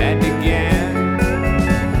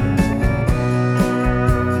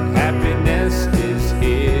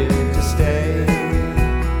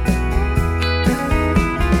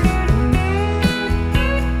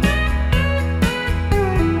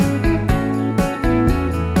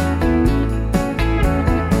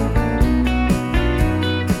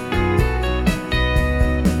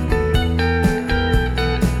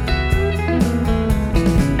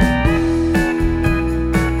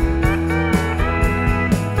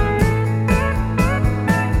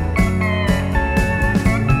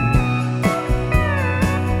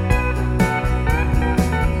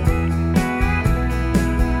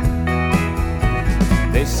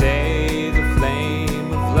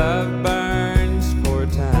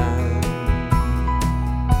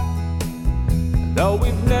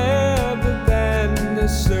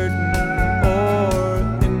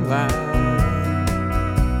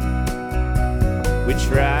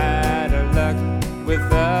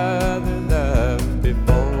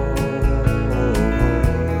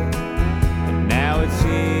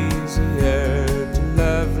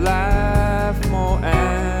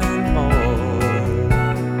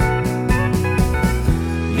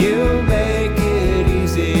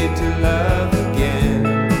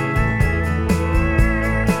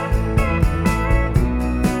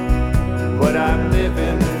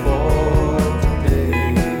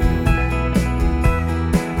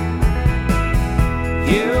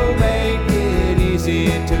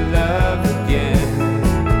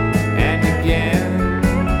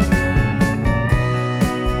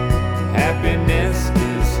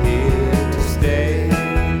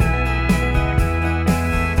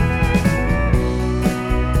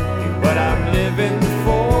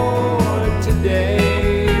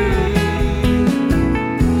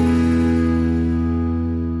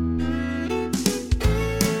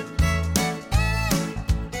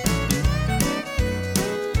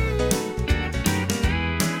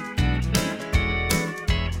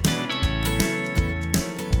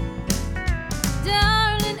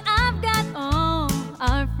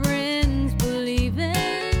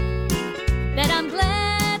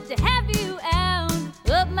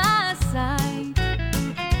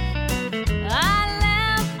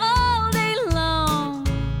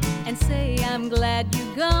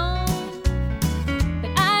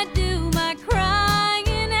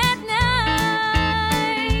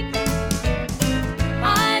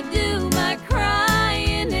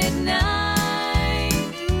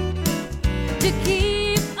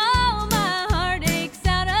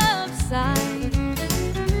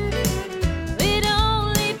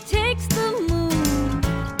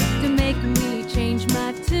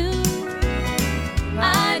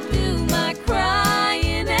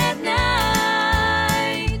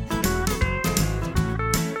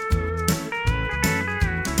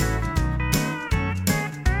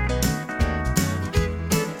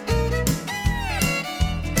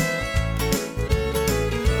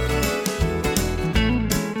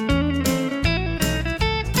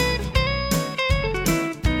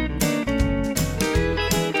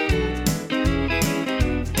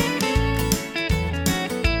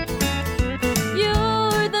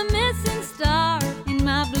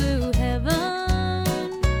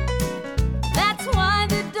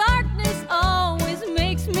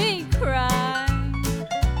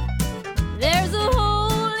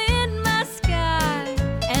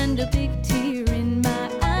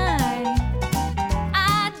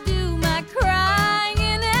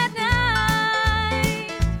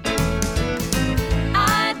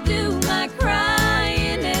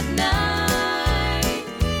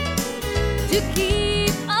 to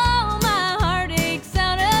keep all my heartaches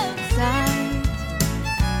out of sight.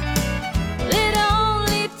 It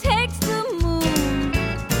only takes the moon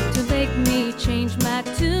to make me change my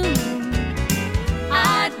tune.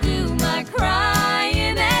 I do my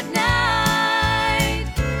crying at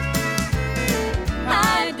night.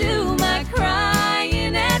 I do my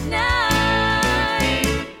crying at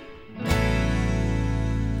night.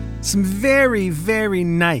 Some very, very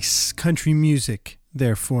nice country music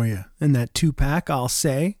there for you in that 2-pack, I'll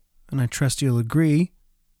say, and I trust you'll agree.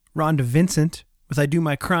 Rhonda Vincent with I Do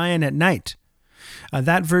My Crying at Night.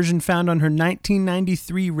 That version found on her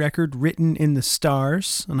 1993 record Written in the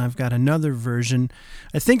Stars, and I've got another version,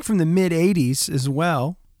 I think from the mid-'80s as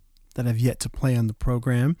well, that I've yet to play on the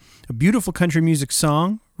program. A beautiful country music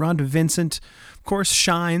song. Rhonda Vincent, of course,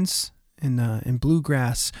 shines in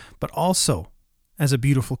bluegrass, but also as a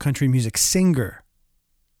beautiful country music singer.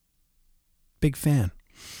 Big fan.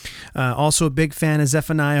 Also a big fan of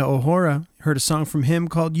Zephaniah O'Hora. Heard a song from him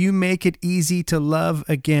called You Make It Easy to Love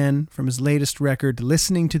Again from his latest record,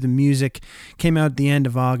 Listening to the Music. Came out at the end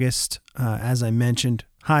of August. As I mentioned,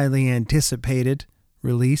 highly anticipated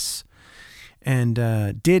release.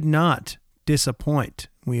 And did not disappoint.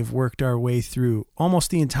 We have worked our way through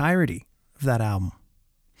almost the entirety of that album.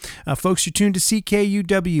 Folks, you're tuned to CKUW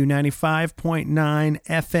 95.9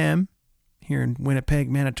 FM here in Winnipeg,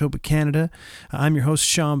 Manitoba, Canada. I'm your host,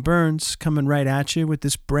 Sean Burns, coming right at you with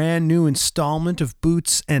this brand new installment of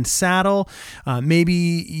Boots and Saddle. Maybe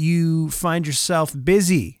you find yourself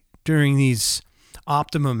busy during these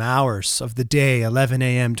optimum hours of the day, 11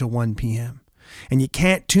 a.m. to 1 p.m., and you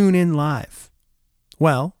can't tune in live.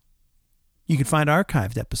 Well, you can find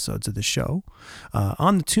archived episodes of the show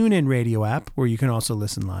on the TuneIn Radio app, where you can also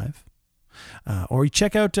listen live. Or you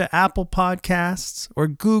check out Apple Podcasts or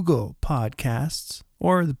Google Podcasts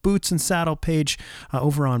or the Boots and Saddle page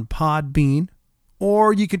over on Podbean.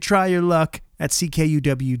 Or you could try your luck at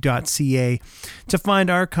ckuw.ca to find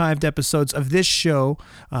archived episodes of this show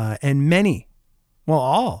and many, well,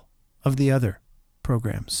 all of the other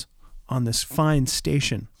programs on this fine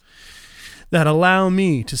station that allow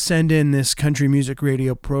me to send in this country music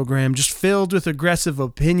radio program just filled with aggressive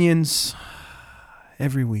opinions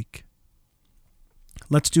every week.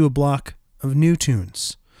 Let's do a block of new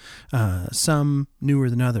tunes, some newer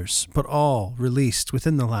than others, but all released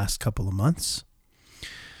within the last couple of months.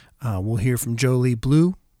 We'll hear from Jolie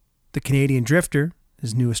Blue, the Canadian Drifter.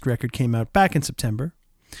 His newest record came out back in September.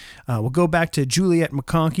 We'll go back to Juliet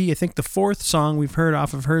McConkie. I think the fourth song we've heard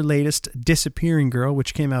off of her latest, Disappearing Girl,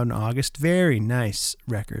 which came out in August. Very nice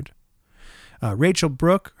record. Rachel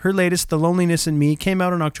Brooke, her latest, The Loneliness in Me, came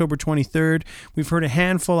out on October 23rd. We've heard a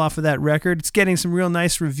handful off of that record. It's getting some real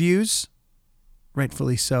nice reviews,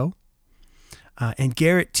 rightfully so. And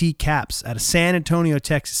Garrett T. Capps out of San Antonio,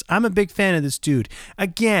 Texas. I'm a big fan of this dude.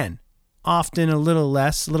 Again, often a little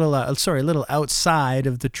outside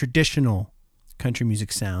of the traditional country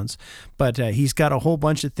music sounds, but he's got a whole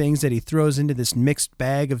bunch of things that he throws into this mixed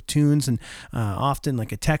bag of tunes, and often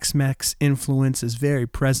like a Tex-Mex influence is very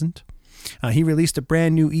present. He released a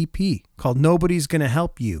brand new EP called Nobody's Gonna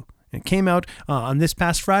Help You. It came out on this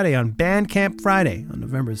past Friday, on Bandcamp Friday, on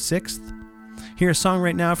November 6th. Hear a song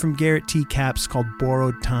right now from Garrett T. Capps called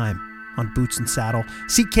Borrowed Time on Boots and Saddle,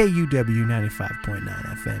 CKUW 95.9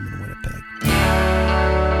 FM in Winnipeg.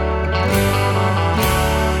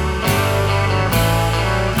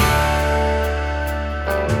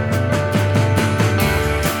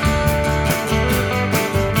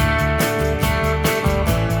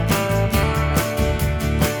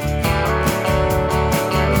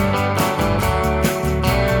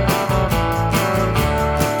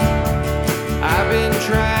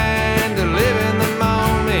 Trying to live in the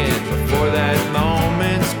moment before that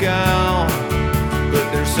moment's gone.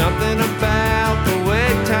 But there's something about the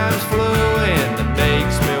way time's flowing that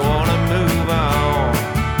makes me want to move on.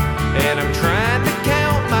 And I'm trying to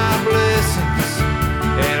count my blessings,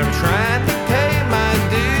 and I'm trying to pay my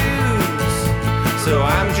dues. So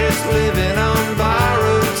I'm just living on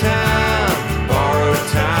borrowed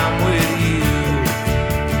time with you.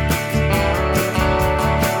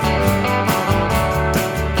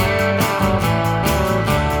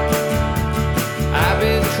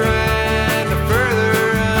 Trying to further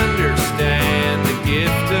understand the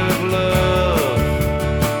gift of love.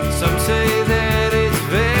 Some say that it's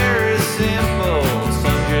very simple,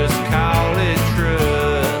 some just call it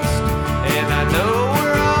trust. And I know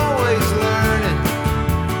we're always learning,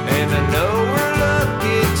 and I know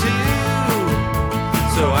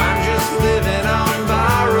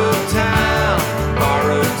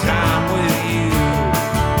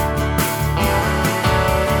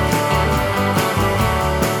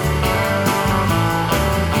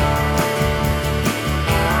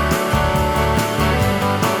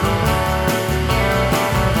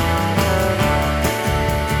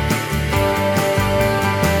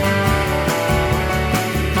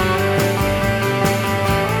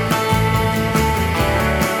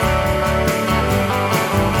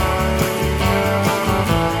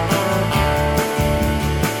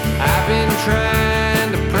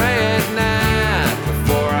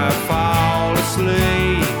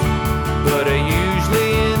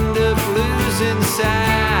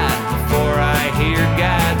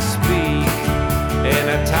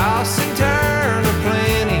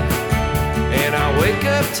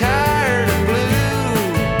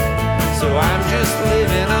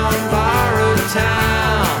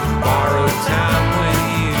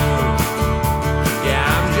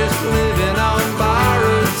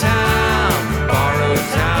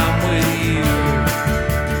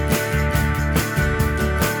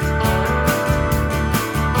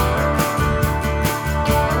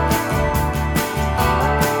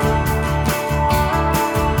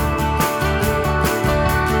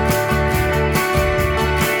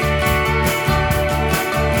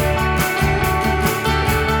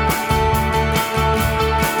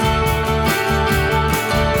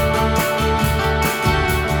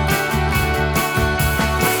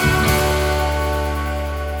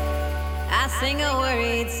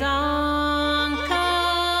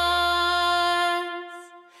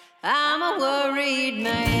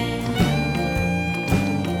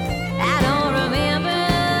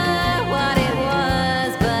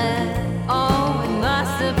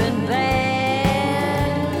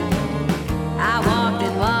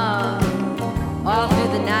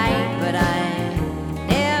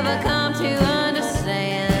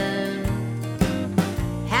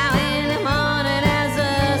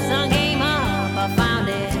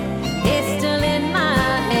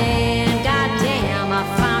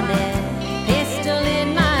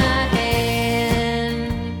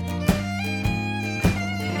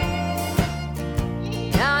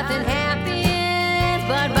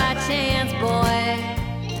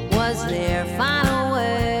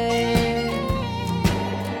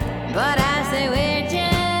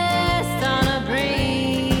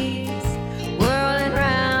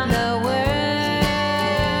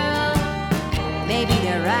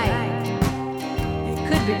right. It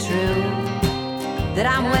could be true that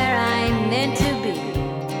I'm where I'm meant to be.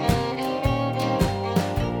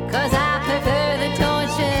 'Cause I prefer the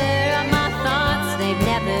torture of my thoughts. They've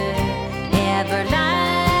never, ever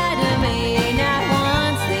lied to me. Not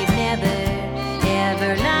once. They've never,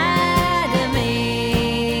 ever lied to me.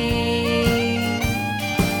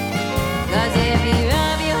 'Cause if you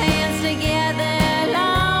rub your hands together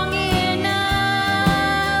long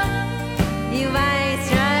enough, you might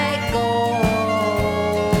strike gold.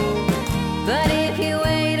 But if you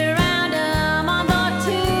wait around a month or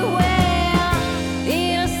two, well,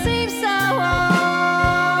 it'll seem so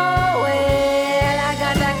old. Well, I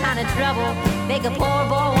got that kind of trouble, make a poor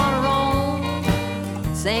boy wanna roam.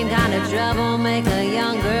 Same kind of trouble, make a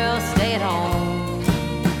young girl stay at home.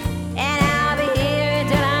 And I'll be here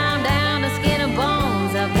till I'm down to skin and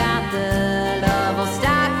bones. I've got the love of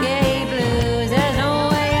stockade blues. There's no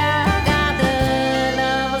way I've got the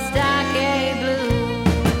love of stockade blues.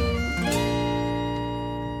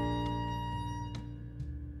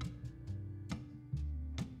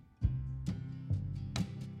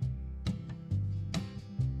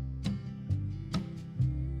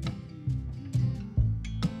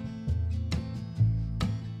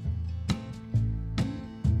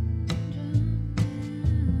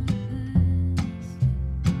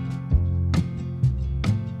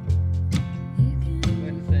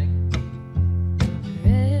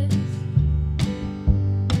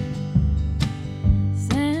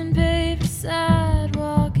 Sandpaper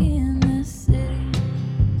sidewalk in the city.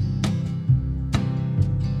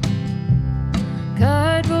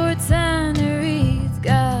 Cardboard sign that reads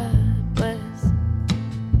God bless.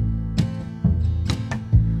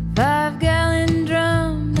 5-gallon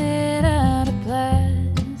drum made out of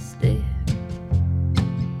plastic.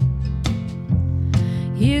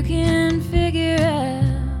 You can figure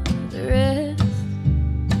out the rest.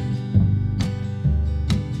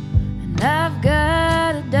 And I've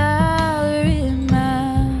got $1 in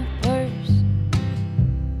my purse,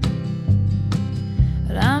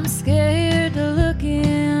 but I'm scared to look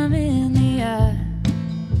him in the eye.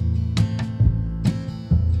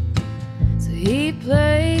 So he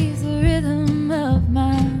plays the rhythm of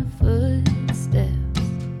my footsteps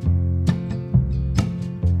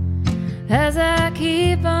as I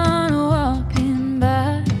keep on walking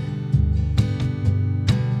by.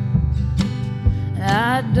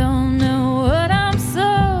 I don't know what I'm so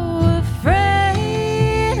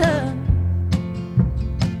afraid of.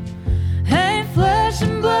 Ain't flesh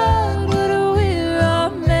and blood what we're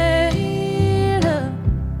all made of.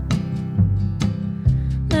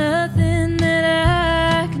 Nothing that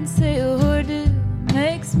I can say or do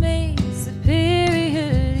makes me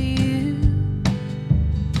superior to you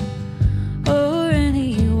or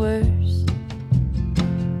any worse.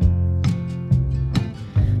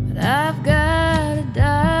 But I've got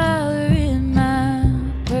 $1 in my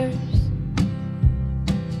purse.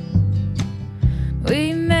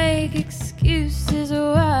 We make excuses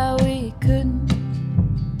why we couldn't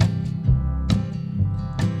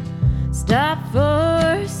stop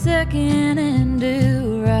for a second and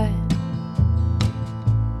do right.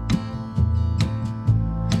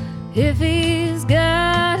 If he's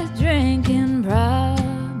got a drinking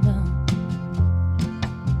problem,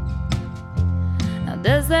 now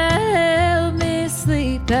does that help me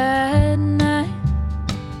sleep at night?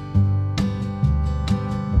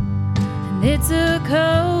 And it's a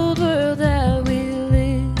cold world that we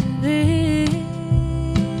live in,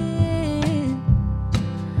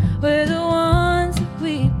 where the ones that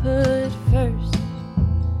we put first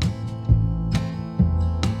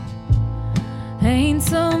ain't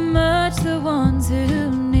so much the ones who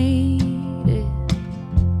need it,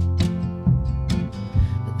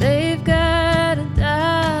 but they've got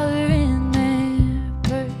 $1 in their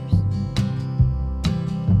purse.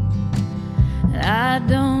 And I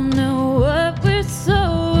don't know what we're so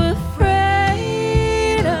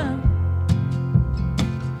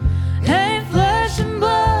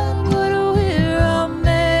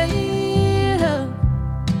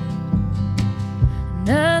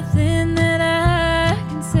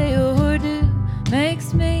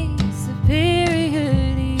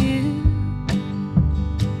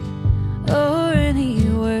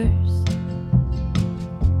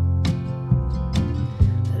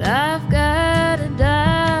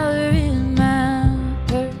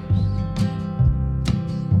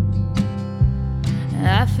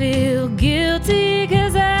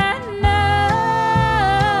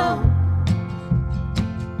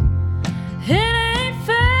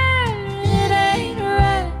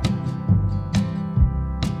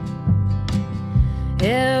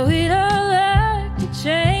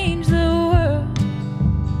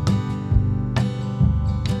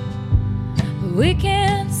We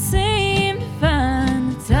can't seem to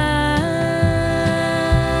find the time.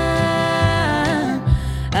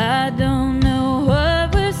 I don't know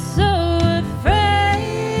what we're so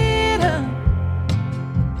afraid of.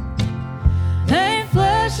 Ain't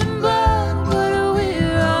flesh and blood what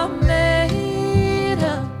we're all made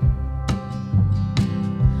of.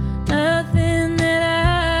 Nothing that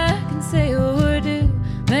I can say or do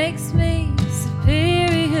makes me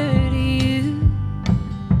superior to you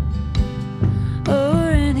or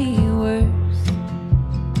any worse.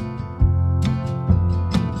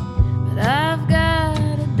 But I've got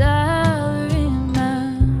 $1 in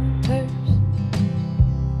my purse.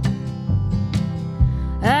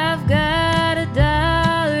 I've got $1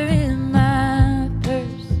 in my purse.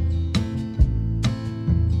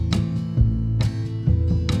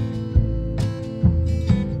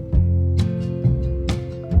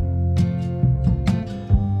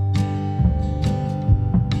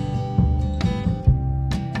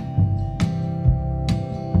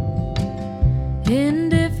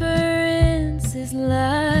 Indifference is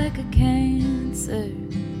like a cancer.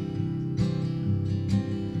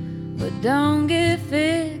 What don't get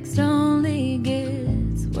fixed only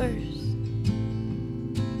gets worse.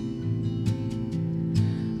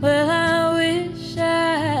 Well, I wish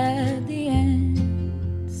I had the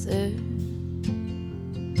answer,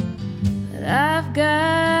 but I've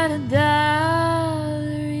got $1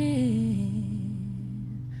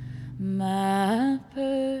 in my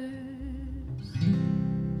purse.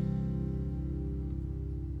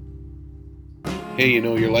 Hey, you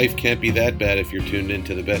know, your life can't be that bad if you're tuned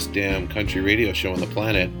into the best damn country radio show on the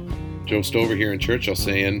planet. Joe Stover here in Churchill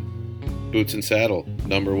saying, Boots and Saddle,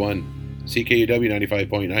 number 1. CKUW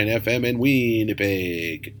 95.9 FM in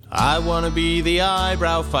Winnipeg. I want to be the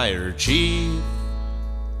eyebrow fire chief.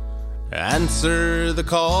 Answer the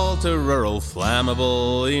call to rural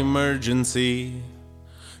flammable emergency.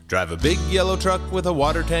 Drive a big yellow truck with a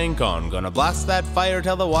water tank on. Gonna blast that fire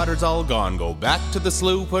till the water's all gone. Go back to the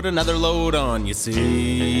slough, put another load on, you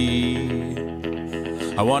see.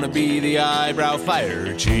 I wanna be the eyebrow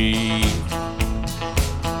fire chief.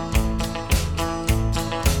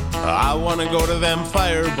 I wanna go to them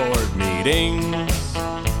fireboard meetings,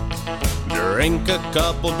 drink a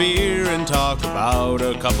couple beer and talk about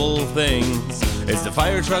a couple things. Is the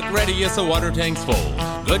fire truck ready? Yes, the water tank's full.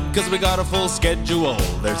 Good, cause we got a full schedule.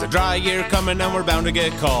 There's a dry year coming and we're bound to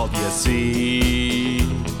get called, you see.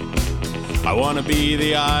 I wanna be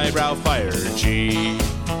the eyebrow fire chief.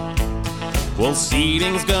 Well,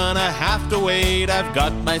 seating's gonna have to wait. I've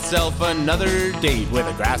got myself another date with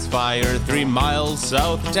a grass fire 3 miles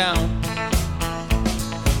south of town.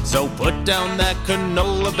 So put down that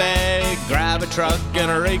canola bag, grab a truck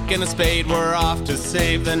and a rake and a spade. We're off to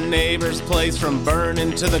save the neighbor's place from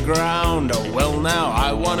burning to the ground. Oh, well, now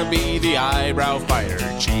I wanna be the eyebrow fire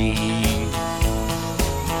chief.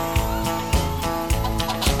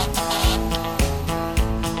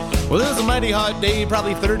 Well, it was a mighty hot day,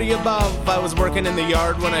 probably 30 above. I was working in the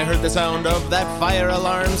yard when I heard the sound of that fire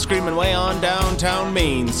alarm screaming way on downtown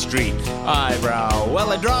Main Street. Eyebrow.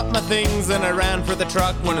 Well, I dropped my things and I ran for the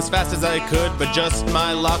truck, went as fast as I could, but just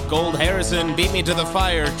my luck, old Harrison beat me to the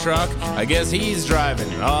fire truck. I guess he's driving.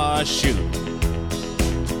 Aw, shoot.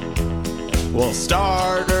 We'll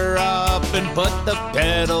start her up and put the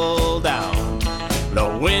pedal down. The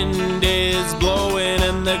wind is blowing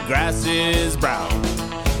and the grass is brown.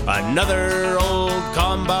 Another old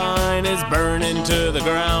combine is burning to the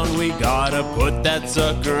ground. We gotta put that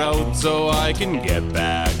sucker out so I can get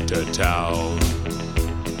back to town.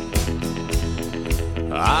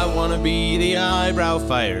 I wanna be the eyebrow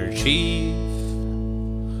fire chief.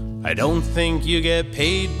 I don't think you get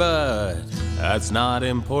paid, but that's not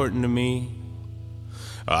important to me.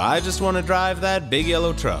 I just wanna drive that big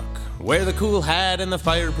yellow truck, wear the cool hat and the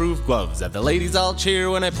fireproof gloves that the ladies all cheer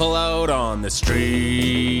when I pull out on the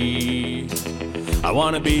street. I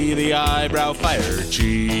wanna be the eyebrow fire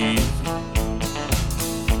chief.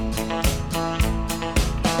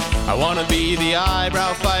 I wanna be the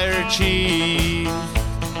eyebrow fire chief.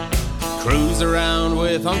 Cruise around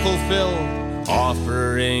with Uncle Phil,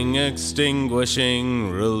 offering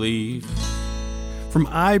extinguishing relief. From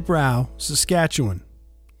Eyebrow, Saskatchewan,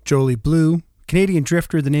 Jolie Blue, Canadian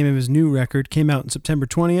Drifter, the name of his new record, came out on September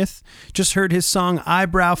 20th. Just heard his song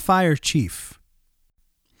Eyebrow Fire Chief.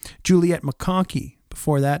 Juliet McConkie,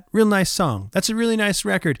 before that, real nice song. That's a really nice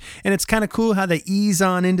record, and it's kind of cool how they ease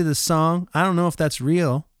on into the song. I don't know if that's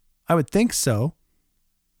real. I would think so.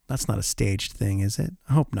 That's not a staged thing, is it?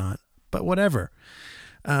 I hope not, but whatever.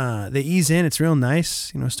 They ease in, it's real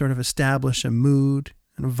nice, sort of establish a mood,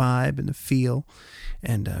 and a vibe and a feel.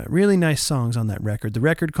 And really nice songs on that record. The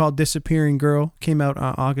record called Disappearing Girl came out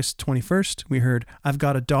August 21st. We heard I've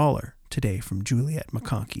Got a Dollar today from Juliet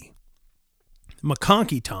McConkie.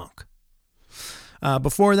 McConkie Tonk.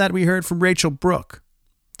 Before that, we heard from Rachel Brooke,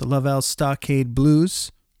 the Lovell Stockade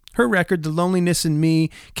Blues. Her record, The Loneliness in Me,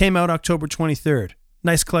 came out October 23rd.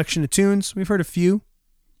 Nice collection of tunes. We've heard a few.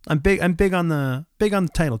 I'm big on the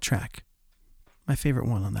title track. My favorite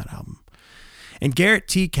one on that album. And Garrett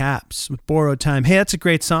T. Capps with Borrowed Time. Hey, that's a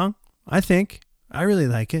great song, I think. I really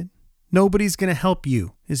like it. Nobody's Gonna Help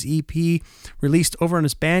You. His EP released over on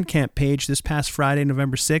his Bandcamp page this past Friday,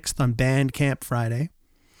 November 6th on Bandcamp Friday.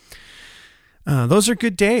 Those are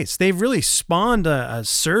good days. They've really spawned a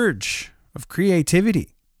surge of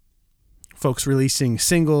creativity. Folks releasing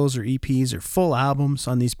singles or EPs or full albums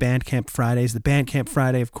on these Bandcamp Fridays. The Bandcamp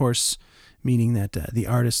Friday, of course, meaning that the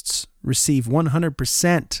artists receive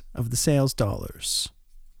 100% of the sales dollars.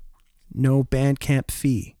 No Bandcamp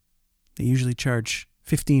fee. They usually charge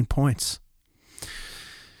 15 points.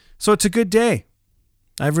 So it's a good day.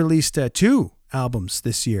 I've released 2 albums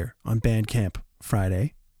this year on Bandcamp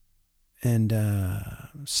Friday, and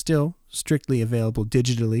still strictly available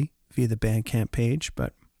digitally via the Bandcamp page,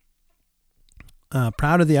 but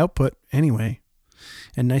proud of the output anyway,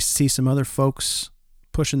 and nice to see some other folks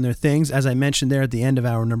pushing their things. As I mentioned there at the end of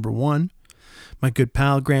hour number 1, my good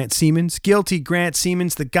pal Grant Siemens, Guilty Grant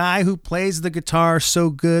Siemens, the guy who plays the guitar so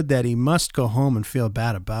good that he must go home and feel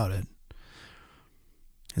bad about it.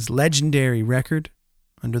 His legendary record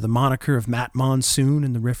under the moniker of Matt Monsoon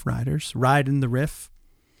and the Riff Riders, Ridin' the Riff,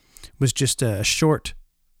 was just a short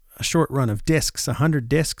run of discs, 100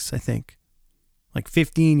 discs, I think, like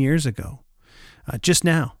 15 years ago. Just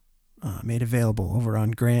now, made available over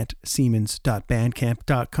on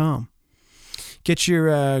grantsiemens.bandcamp.com. Get your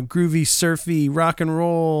groovy, surfy, rock and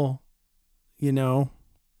roll, real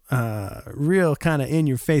kind of in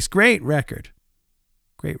your face. Great record.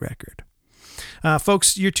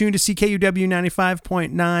 Folks, you're tuned to CKUW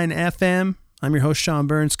 95.9 FM. I'm your host, Sean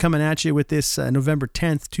Burns, coming at you with this November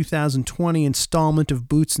 10th, 2020 installment of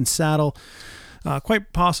Boots and Saddle.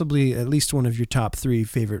 Quite possibly at least one of your top 3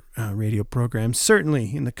 favorite radio programs,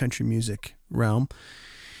 certainly in the country music realm.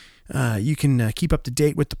 You can keep up to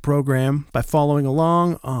date with the program by following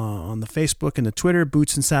along on the Facebook and the Twitter,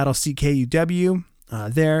 Boots and Saddle CKUW.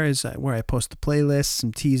 There is where I post the playlists,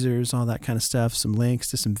 some teasers, all that kind of stuff, some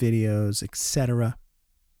links to some videos, etc.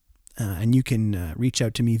 And you can reach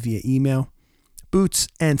out to me via email,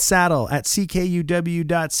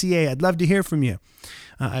 bootsandsaddle@ckuw.ca. I'd love to hear from you.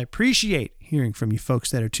 I appreciate hearing from you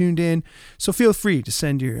folks that are tuned in, so feel free to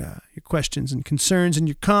send your questions and concerns and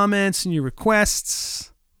your comments and your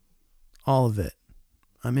requests. All of it.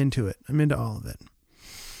 I'm into it. I'm into all of it.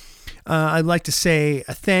 I'd like to say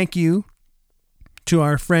a thank you to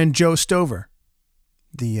our friend Joe Stover,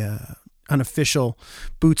 the unofficial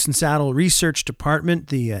Boots and Saddle Research Department,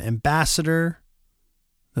 the ambassador,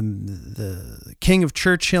 the king of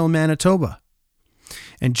Churchill, Manitoba.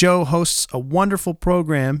 And Joe hosts a wonderful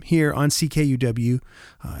program here on CKUW.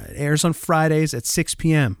 It airs on Fridays at 6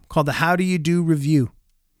 p.m. called the How Do You Do Review.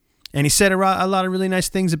 And he said a lot of really nice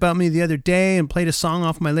things about me the other day and played a song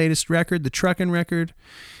off my latest record, the Truckin' record.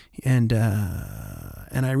 And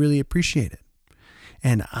I really appreciate it.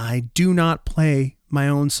 And I do not play my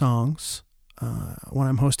own songs when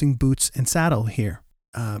I'm hosting Boots and Saddle here.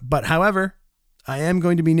 But however, I am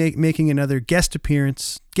going to be making another guest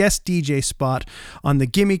DJ spot on the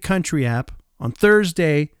Gimme Country app on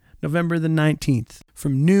Thursday, November the 19th,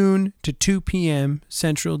 from noon to 2 p.m.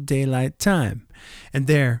 Central Daylight Time. And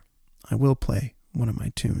there, I will play one of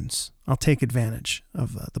my tunes. I'll take advantage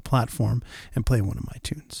of the platform and play one of my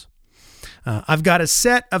tunes. I've got a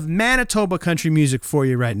set of Manitoba country music for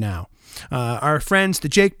you right now. Our friends, the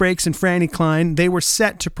Jake Breaks and Franny Klein, they were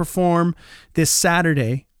set to perform this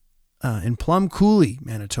Saturday in Plum Coulee,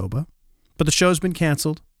 Manitoba, but the show's been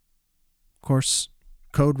canceled. Of course,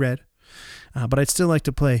 code red. But I'd still like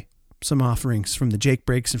to play some offerings from the Jake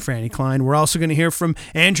Breaks and Franny Klein. We're also going to hear from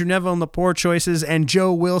Andrew Neville and the Poor Choices and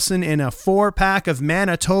Joe Wilson in a 4-pack of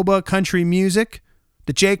Manitoba country music.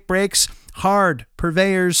 The Jake Breaks, hard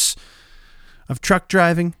purveyors of truck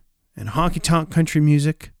driving and honky-tonk country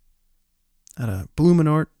music out of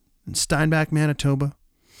Blumenort and Steinbach, Manitoba.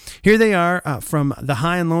 Here they are from the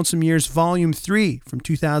High and Lonesome Years Volume 3 from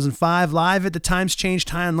 2005, live at the Times Changed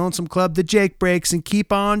High and Lonesome Club, the Jake Breaks, and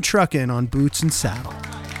keep on trucking on Boots and Saddle.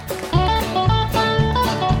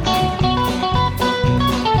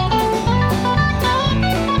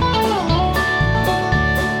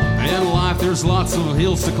 In life there's lots of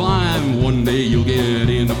hills to climb. One day you'll get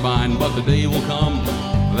in a bind, but the day will come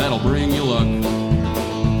that'll bring you luck.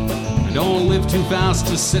 Don't live too fast,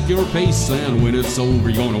 just set your pace, and when it's over,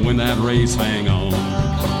 you're gonna win that race. Hang on.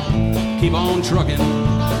 Keep on trucking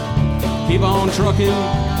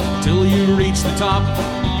till you reach the top.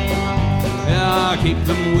 Yeah, keep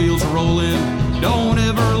them wheels rolling, don't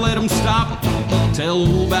ever let them stop. Tell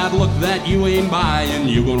old bad luck that you ain't buying,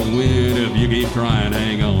 you're gonna win if you keep trying.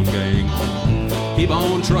 Hang on, gang. Keep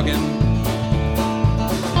on trucking.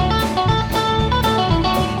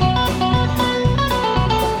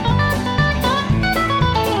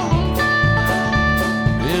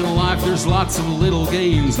 There's lots of little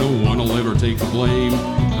games, no one will ever take the blame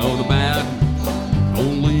of the bad,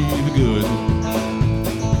 only the good.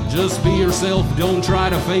 Just be yourself, don't try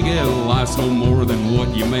to fake it. Life's no more than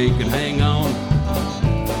what you make it. Hang on,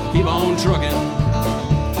 keep on trucking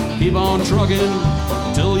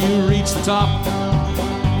till you reach the top.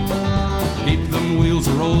 Keep them wheels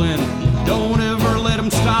rolling, don't ever let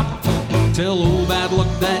them stop. Tell old bad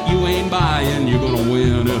luck that you ain't buying, you're gonna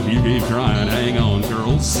win if you keep trying. Hang on,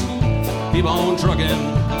 girls. Keep on trucking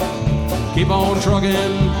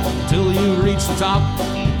till you reach the top.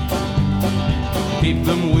 Keep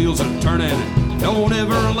them wheels a-turning, don't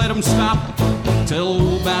ever let them stop. Tell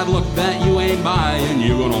old bad luck that you ain't buying,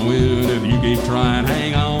 you're gonna win if you keep trying.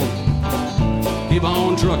 Hang on, keep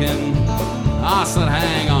on trucking. I said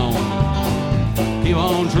hang on, keep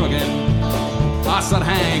on trucking. I said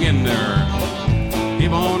hang in there,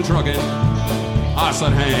 keep on trucking. I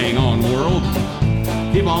said hang on, world.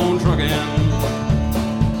 Keep on trucking.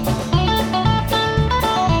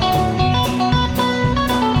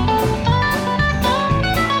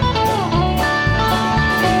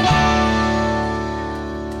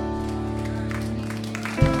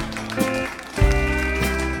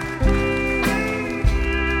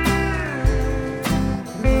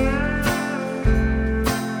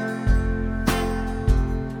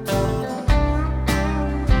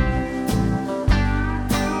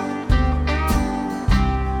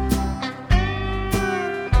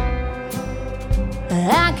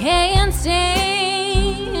 I can't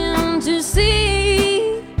stand to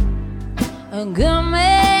see a good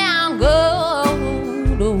man go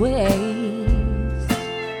to waste.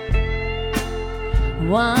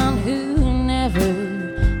 One who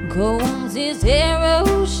never combs his hair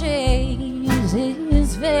or shaves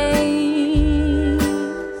his face.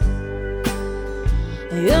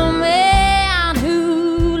 A man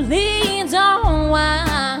who leans on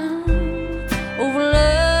wine over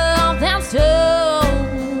love that's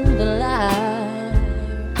told the lie.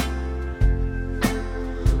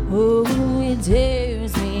 Oh, it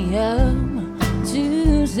tears me up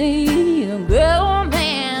to see a grown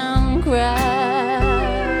man cry.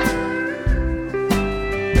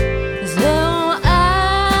 So I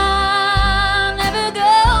never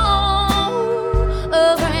go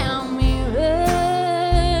around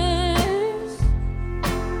mirrors.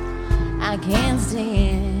 I can't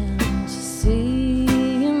stand to see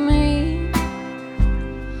me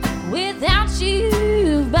without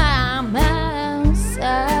you by my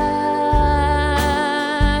side.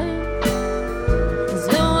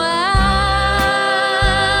 So I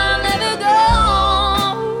never go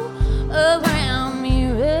around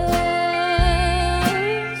mirrors,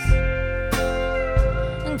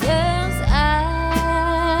 'cause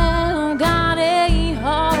I've got a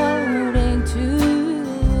heartache to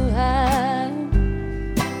hide.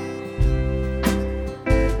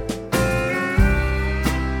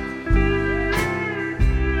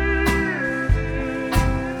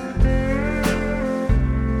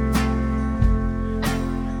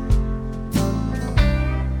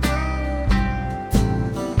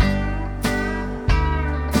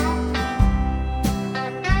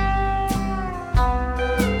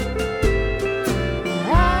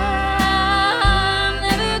 I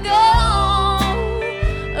never go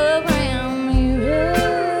around mirrors.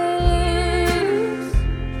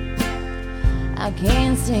 I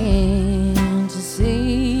can't stand to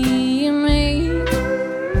see me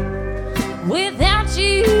without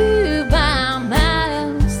you by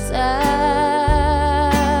my side.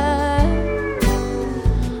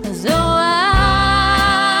 So I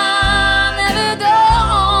never go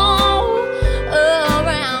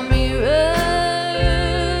around mirrors,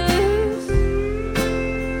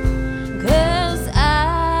 'cause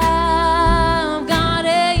I've got a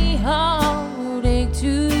heartache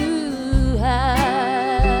to hide.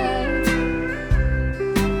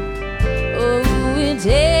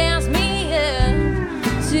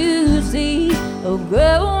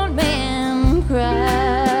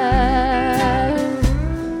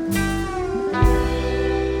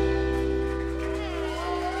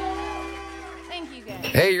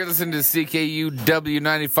 listening to CKUW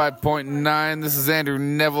 95.9. This is Andrew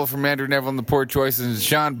Neville from Andrew Neville and the Poor Choices, and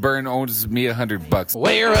Sean Byrne owes me $100.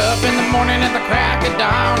 Well, you're up in the morning at the crack of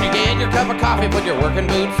dawn. You get your cup of coffee, put your working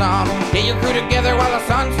boots on. Get your crew together while the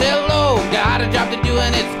sun's still low. Got a job to do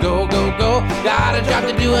and it's go, go, go. Got a job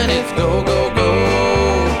to do and it's go, go, go.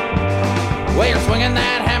 Well, you're swinging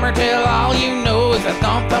that hammer till all you know is that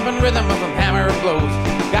thump-thumping rhythm of them hammer blows.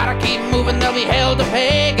 Gotta keep moving, they'll be held to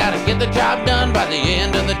pay. Gotta get the job done by the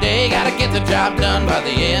end of the day. Gotta get the job done by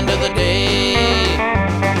the end of the day.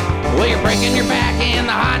 Well, you're breaking your back in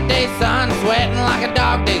the hot day sun, sweating like a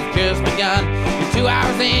dog day's just begun. You're 2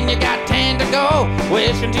 hours in, you got 10 to go.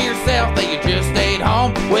 Wishing to yourself that you just stayed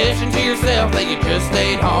home. Wishing to yourself that you just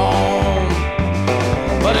stayed home.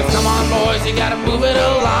 But it's come on boys, you gotta move it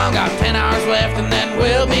along. Got 10 hours left and then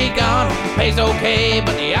we'll be gone. Pay's okay,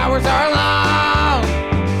 but the hours are long.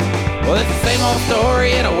 Well, it's the same old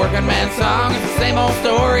story in a working man's song. It's the same old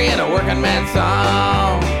story in a working man's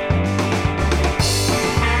song.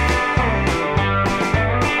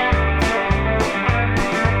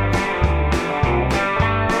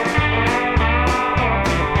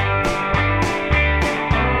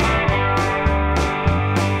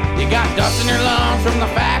 You got dust in your lungs from the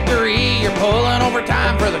factory. You're pulling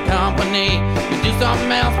overtime for the company. You do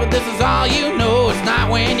something else, but this is all you know. It's not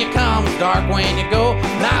when you come, it's dark when you go.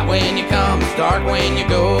 Not when you come, it's dark when you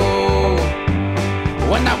go.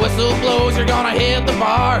 When that whistle blows, you're gonna hit the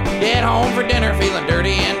bar. Get home for dinner feeling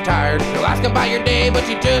dirty and tired. You'll ask about your day, but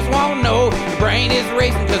you just won't know. Your brain is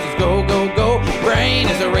racing cause it's go, go, go. Brain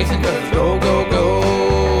is a-racing cause it's go, go, go.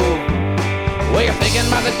 Well, you're thinking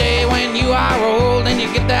about the day when you are old and you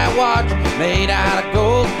get that watch made out of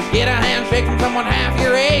gold. Get a handshake from someone half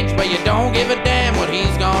your age, but you don't give a damn what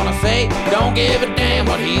he's gonna say. Don't give a damn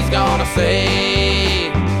what he's gonna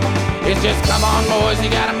say. It's just come on boys, you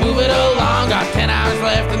gotta move it along. Got 10 hours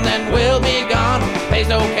left and then we'll be gone. Pay's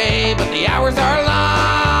okay, but the hours are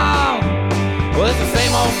long. Well, it's the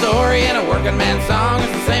same old story in a working man's song.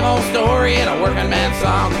 It's the same old story in a working man's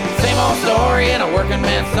song. Same old story in a working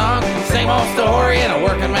man's song. Same old story in a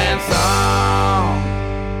working man's song.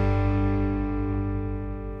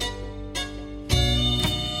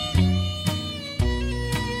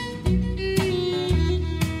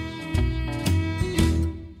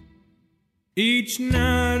 Each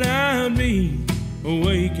night I'd be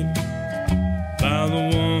awakened by the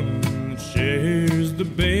one that shares the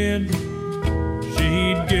bed.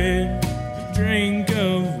 She'd get a drink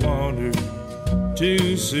of water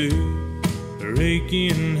to soothe her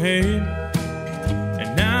aching head,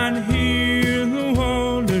 and I'd hear the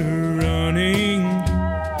water running,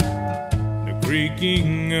 the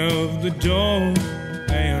creaking of the door,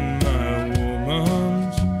 and my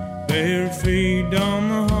woman's bare feet on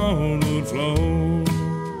the hardwood floor.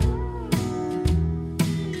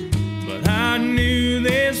 But I knew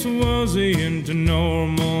this wasn't a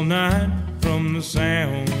normal night from the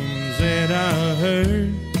sounds that I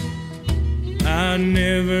heard. I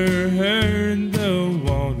never heard the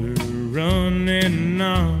water running,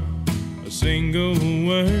 not a single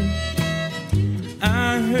word.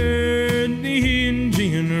 I heard the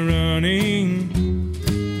engine running,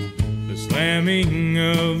 the slamming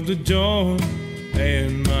of the door,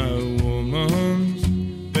 and my woman's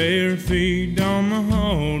bare feet on the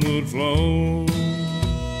hardwood floor.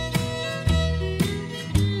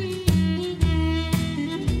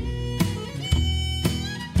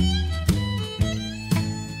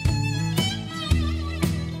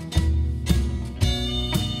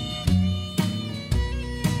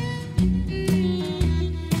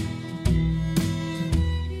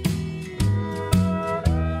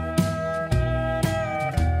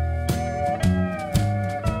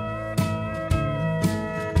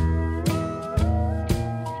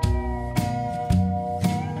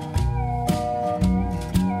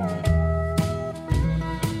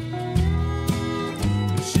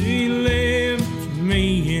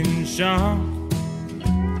 Shock,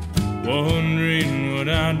 wondering what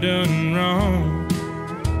I'd done wrong.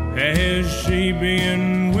 Has she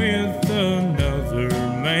been with another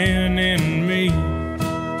man and me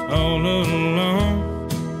all along?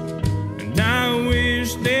 And I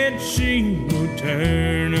wish that she would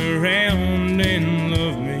turn around and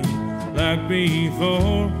love me like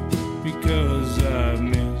before, because I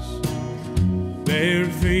miss bare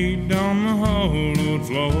feet on the hardwood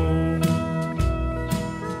floor.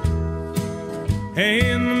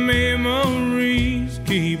 And the memories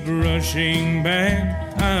keep rushing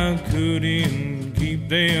back. I couldn't keep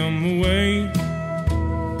them away,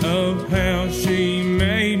 of how she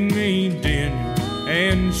made me dinner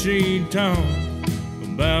and she talked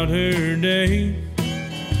about her day,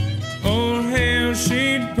 or how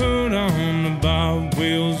she'd put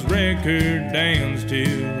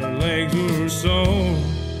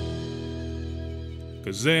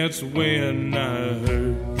 'cause that's when I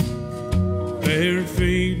heard bare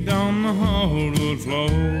feet on the hardwood floor.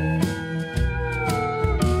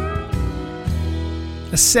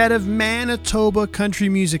 A set of Manitoba country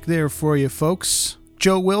music there for you, folks.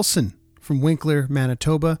 Joe Wilson from Winkler,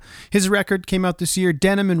 Manitoba. His record came out this year,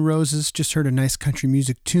 Denim and Roses. Just heard a nice country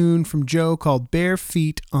music tune from Joe called Bare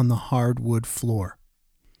Feet on the Hardwood Floor.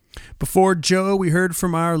 Before Joe, we heard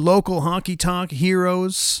from our local honky-tonk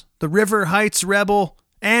heroes, the River Heights Rebel,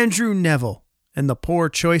 Andrew Neville, and the Poor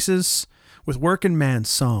Choices with Workin' Man's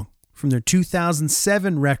Song from their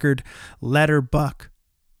 2007 record, Letter Buck.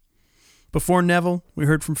 Before Neville, we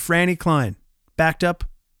heard from Franny Klein, backed up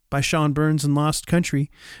by Sean Burns and Lost Country,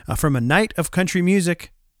 from A Night of Country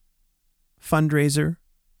Music fundraiser,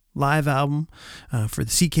 live album for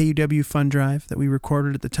the CKUW Fund Drive that we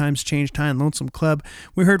recorded at the Times Changed High and Lonesome Club.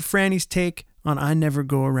 We heard Franny's take on I Never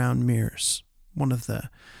Go Around Mirrors, one of the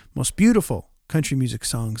most beautiful country music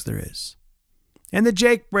songs there is. And the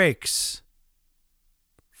Jake Breaks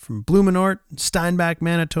from Blumenort, Steinbach,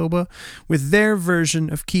 Manitoba, with their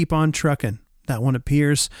version of Keep On Truckin'. That one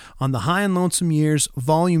appears on the High and Lonesome Years,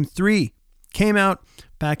 Volume 3. Came out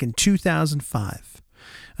back in 2005.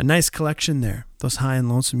 A nice collection there, those High and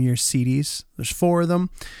Lonesome Years CDs. There's 4 of them,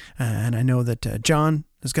 and I know that John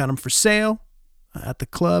has got them for sale at the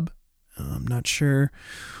club. I'm not sure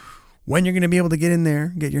when you're going to be able to get in there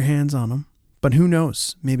and get your hands on them, but who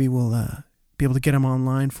knows? Maybe we'll be able to get them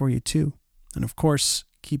online for you too. And of course,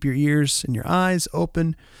 keep your ears and your eyes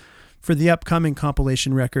open for the upcoming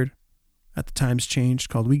compilation record at the Times Changed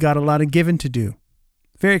called We Got a Lot of Giving to Do.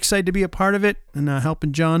 Very excited to be a part of it and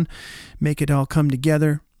helping John make it all come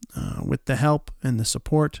together with the help and the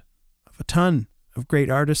support of a ton of great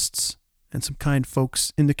artists and some kind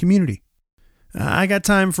folks in the community. I got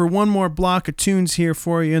time for one more block of tunes here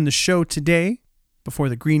for you in the show today, before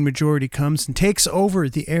the Green Majority comes and takes over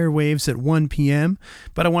the airwaves at 1 p.m.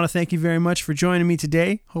 But I want to thank you very much for joining me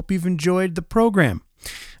today. Hope you've enjoyed the program.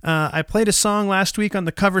 I played a song last week on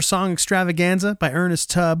the Cover Song Extravaganza by Ernest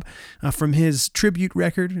Tubb from his tribute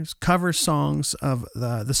record, his cover songs of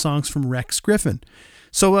the songs from Rex Griffin.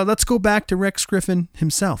 So let's go back to Rex Griffin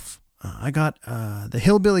himself. I got the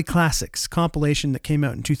Hillbilly Classics compilation that came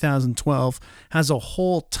out in 2012, has a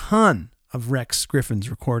whole ton of Rex Griffin's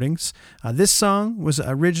recordings. This song was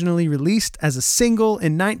originally released as a single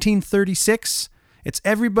in 1936. It's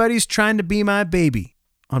Everybody's Trying to Be My Baby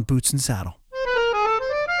on Boots and Saddle.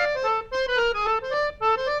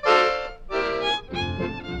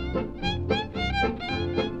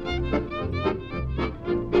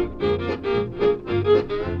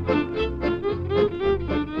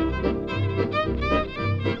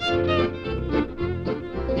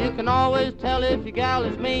 You can always tell if your gal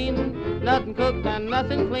is mean. Nothing cooked and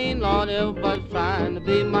nothing clean. Lord, everybody's trying to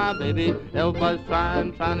be my baby. Everybody's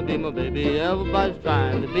trying to be my baby. Everybody's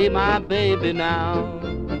trying to be my baby now.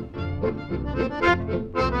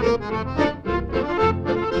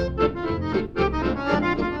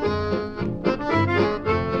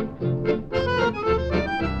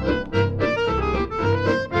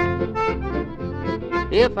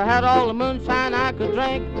 If I had all the moonshine I could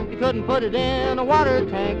drink, you couldn't put it in a water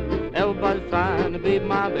tank. Everybody's trying to be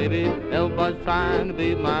my baby. Everybody's trying to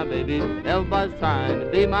be my baby. Everybody's trying to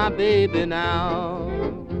be my baby now.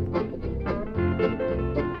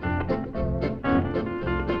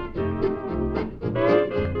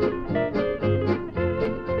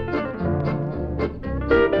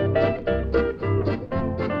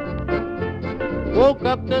 Woke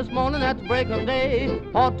up this morning at the break of day,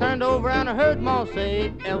 all turned over and I heard Ma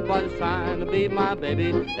say, everybody's trying to be my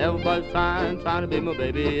baby. Everybody's trying to be my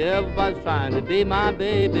baby. Everybody's trying to be my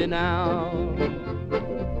baby now.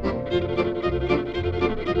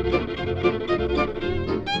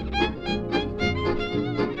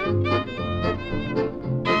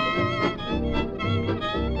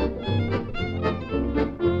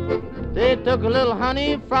 They took a little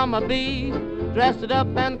honey from a bee, dressed it up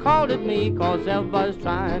and called it me, 'cause everybody's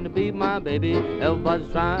trying to be my baby. Everybody's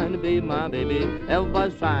trying to be my baby.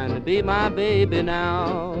 Everybody's trying to be my baby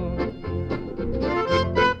now.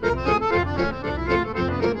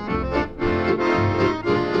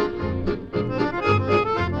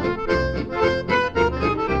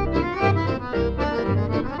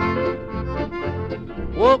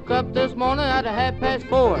 Woke up this morning at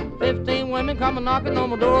 4:30. 15 women come knocking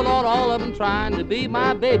on my door, Lord, all of them trying to be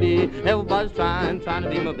my baby. Everybody's trying to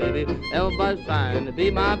be my baby. Everybody's trying to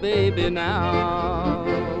be my baby now.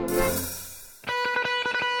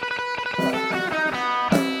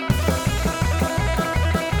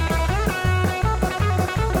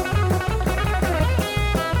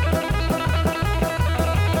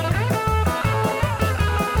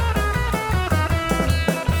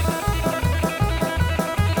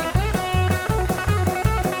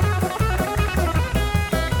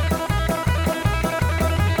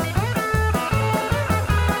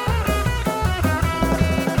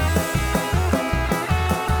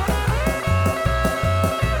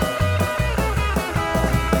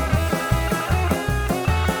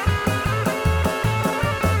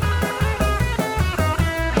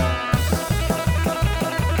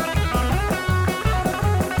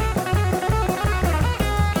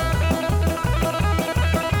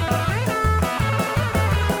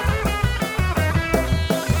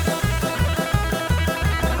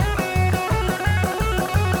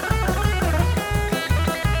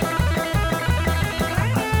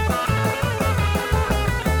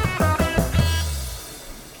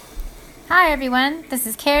 Hi, everyone. This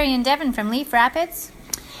is Carrie and Devin from Leaf Rapids.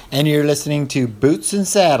 And you're listening to Boots and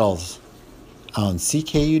Saddles on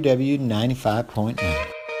CKUW 95.9.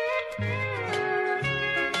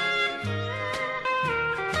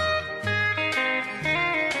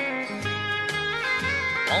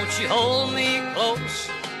 Won't you hold me close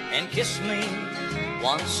and kiss me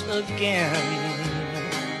once again?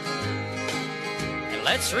 And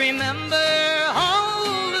let's remember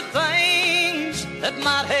all the things that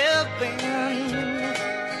might have been.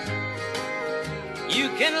 You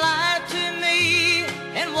can lie to me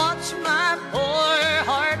and watch my poor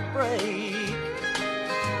heart break.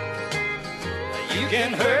 You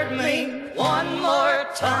can hurt me one more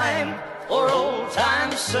time for old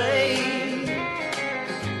time's sake.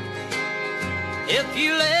 If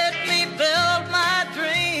you let me build my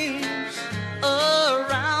dreams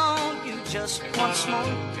around you just once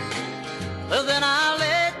more, well, then I'll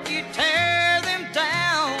let you tear them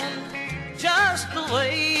down just the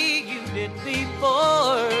way you did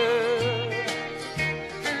before.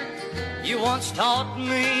 You once taught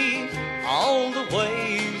me all the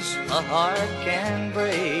ways a heart can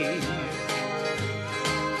break.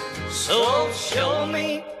 So show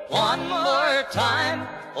me one more time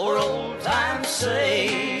for old time's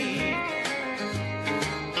sake.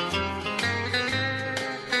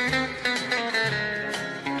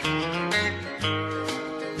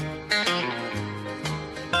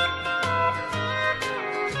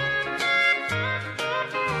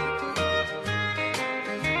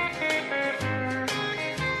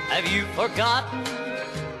 Have you forgotten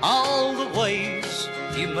all the ways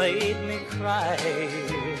you made me cry?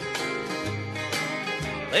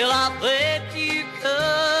 Well, I bet you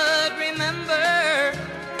could remember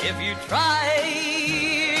if you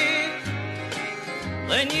tried.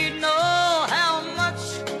 Then you'd know how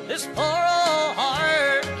much this poor old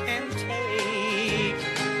heart can take.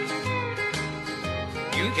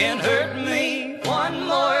 You can hurt me one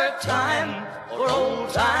more time for old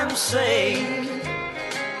time's sake.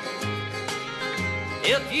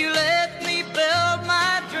 If you let me build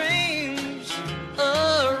my dreams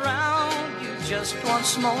around you just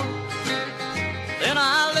once more, then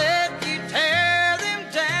I'll let you tear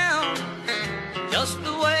them down just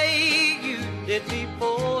the way you did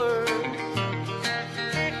before.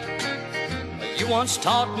 You once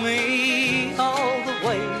taught me all the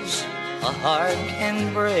ways a heart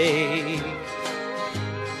can break.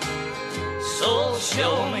 So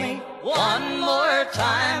show me one more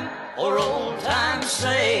time for old time's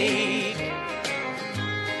sake.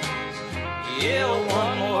 Yeah,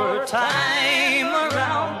 one more time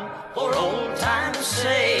around for old time's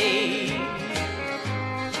sake.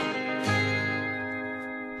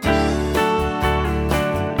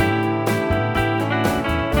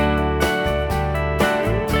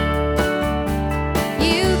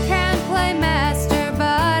 You can play master,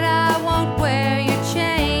 but I won't wear your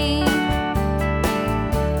chain.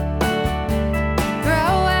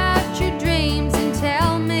 Throw out your dreams and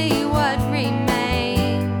tell me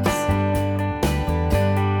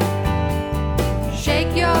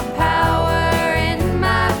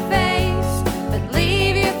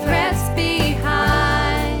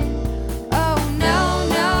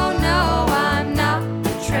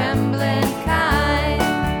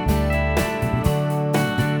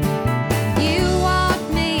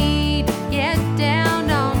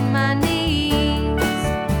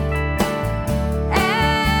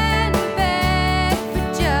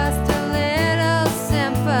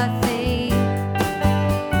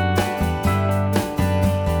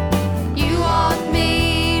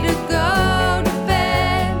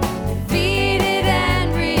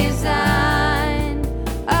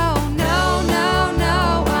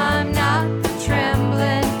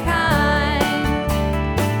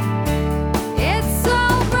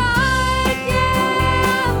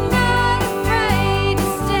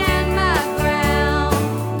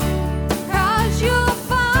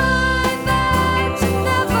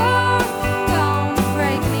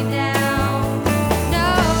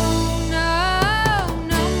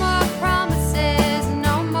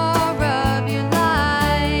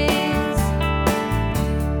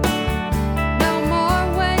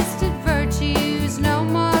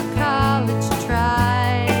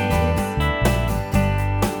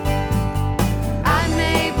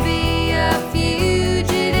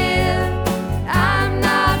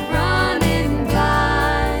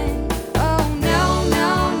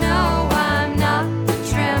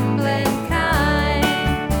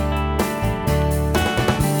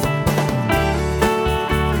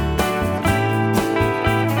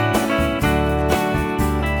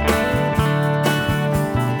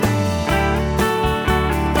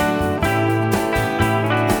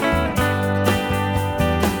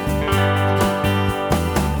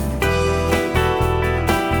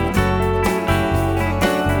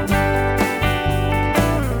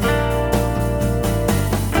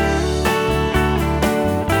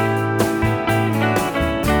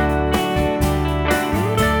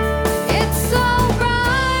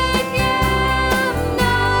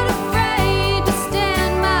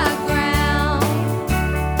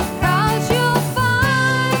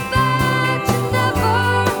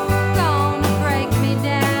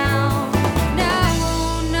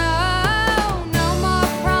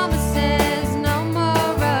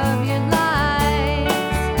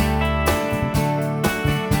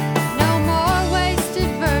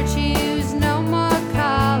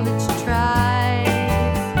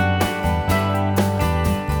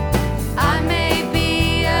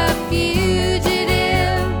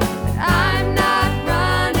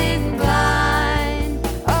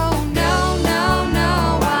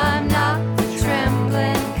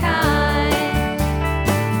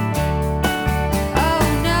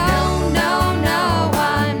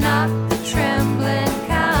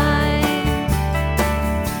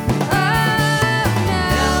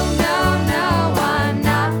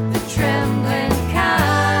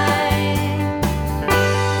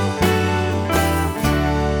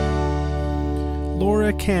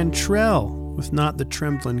Laura Cantrell with Not the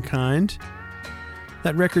Tremblin' Kind.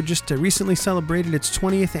 That record just recently celebrated its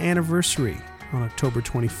 20th anniversary on October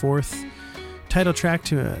 24th. Title track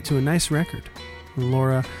to a nice record.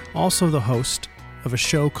 Laura, also the host of a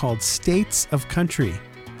show called States of Country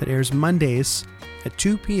that airs Mondays at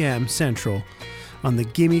 2 p.m. Central on the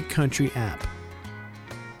Gimme Country app.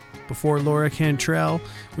 Before Laura Cantrell,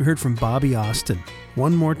 we heard from Bobby Austin,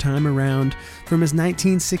 One More Time Around, from his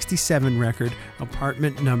 1967 record,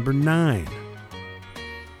 Apartment Number 9.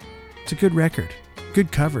 It's a good record.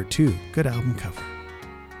 Good cover, too. Good album cover.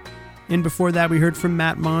 And before that, we heard from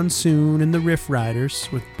Matt Monsoon and the Riff Riders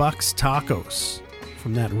with Buck's Tacos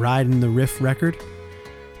from that Ridin' the Riff record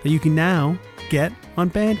that you can now get on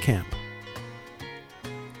Bandcamp.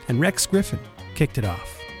 And Rex Griffin kicked it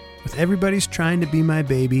off with Everybody's Trying to Be My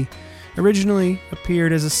Baby. Originally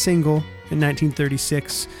appeared as a single in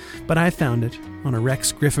 1936, but I found it on a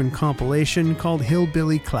Rex Griffin compilation called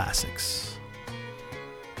Hillbilly Classics.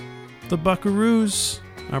 The Buckaroos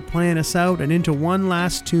are playing us out and into one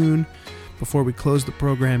last tune before we close the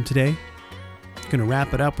program today. Gonna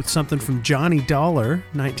wrap it up with something from Johnny Dollar,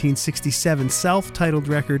 1967 self-titled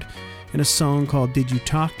record, and a song called Did You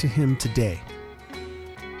Talk to Him Today?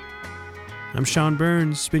 I'm Sean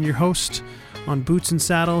Burns, been your host on Boots and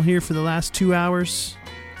Saddle here for the last 2 hours.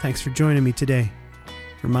 Thanks for joining me today.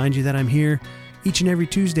 Remind you that I'm here each and every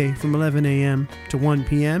Tuesday from 11 a.m. to 1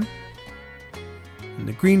 p.m. And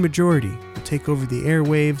the Green Majority will take over the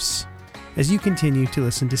airwaves as you continue to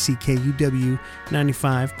listen to CKUW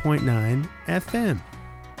 95.9 FM.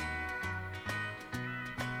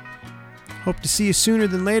 Hope to see you sooner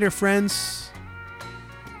than later, friends.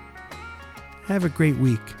 Have a great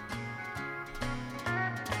week.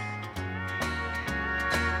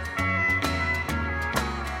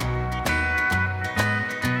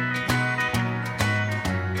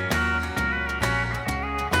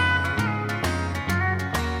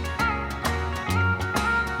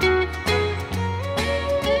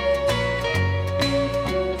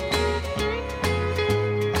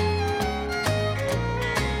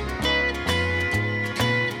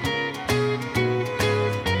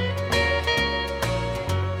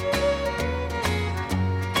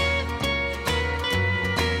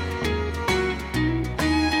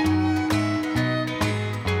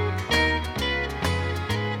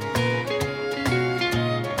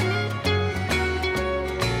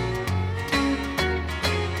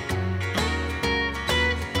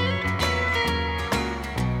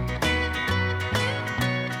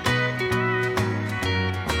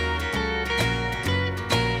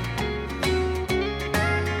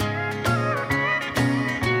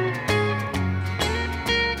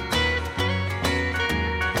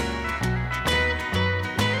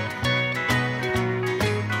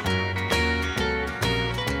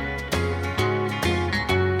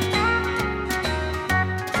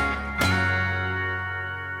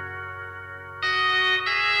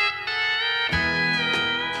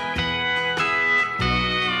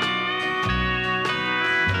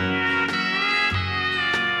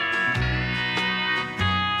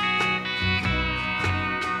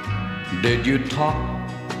 Did you talk,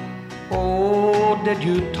 oh, did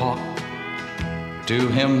you talk to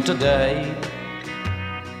him today?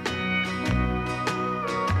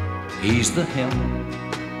 He's the him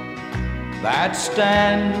that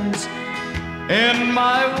stands in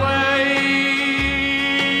my way.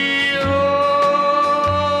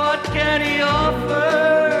 Oh, what can he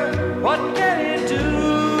offer? What can he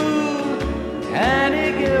do? Can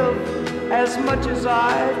he give as much as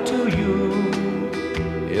I to you?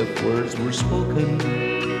 If words were spoken,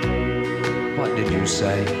 what did you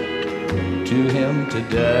say to him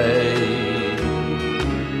today?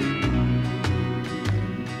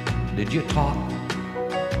 Did you talk?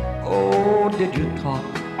 Oh, did you talk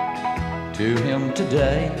to him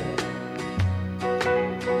today?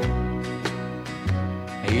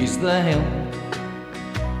 He's the him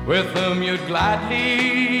with whom you'd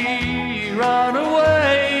gladly run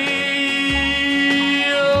away.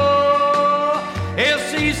 He'll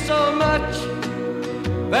see so much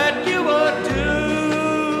that you would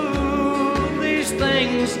do, these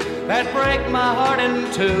things that break my heart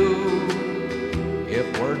in two.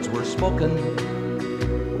 If words were spoken,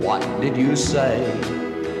 what did you say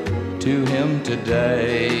to him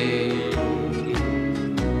today?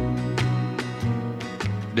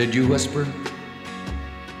 Did you whisper,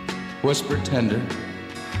 whisper tender,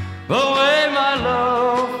 the way my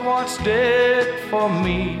love once did for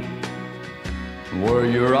me? Were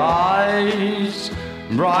your eyes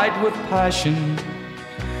bright with passion?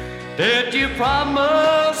 Did you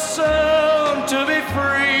promise soon to be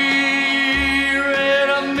free, rid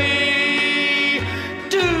of me?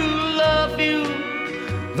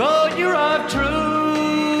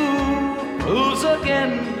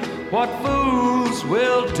 what fools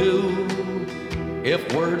will do.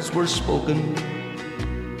 If words were spoken,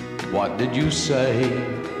 what did you say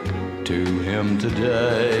to him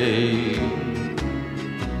today?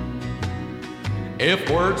 If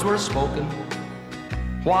words were spoken,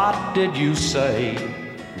 what did you say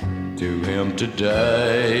to him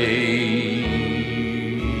today?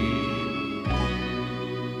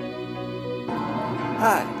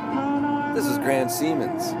 Hi, this is Grant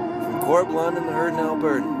Siemens from Corblund and the Herdin'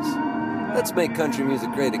 Albertans. Let's make country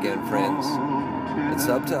music great again, friends. It's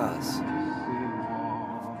up to us.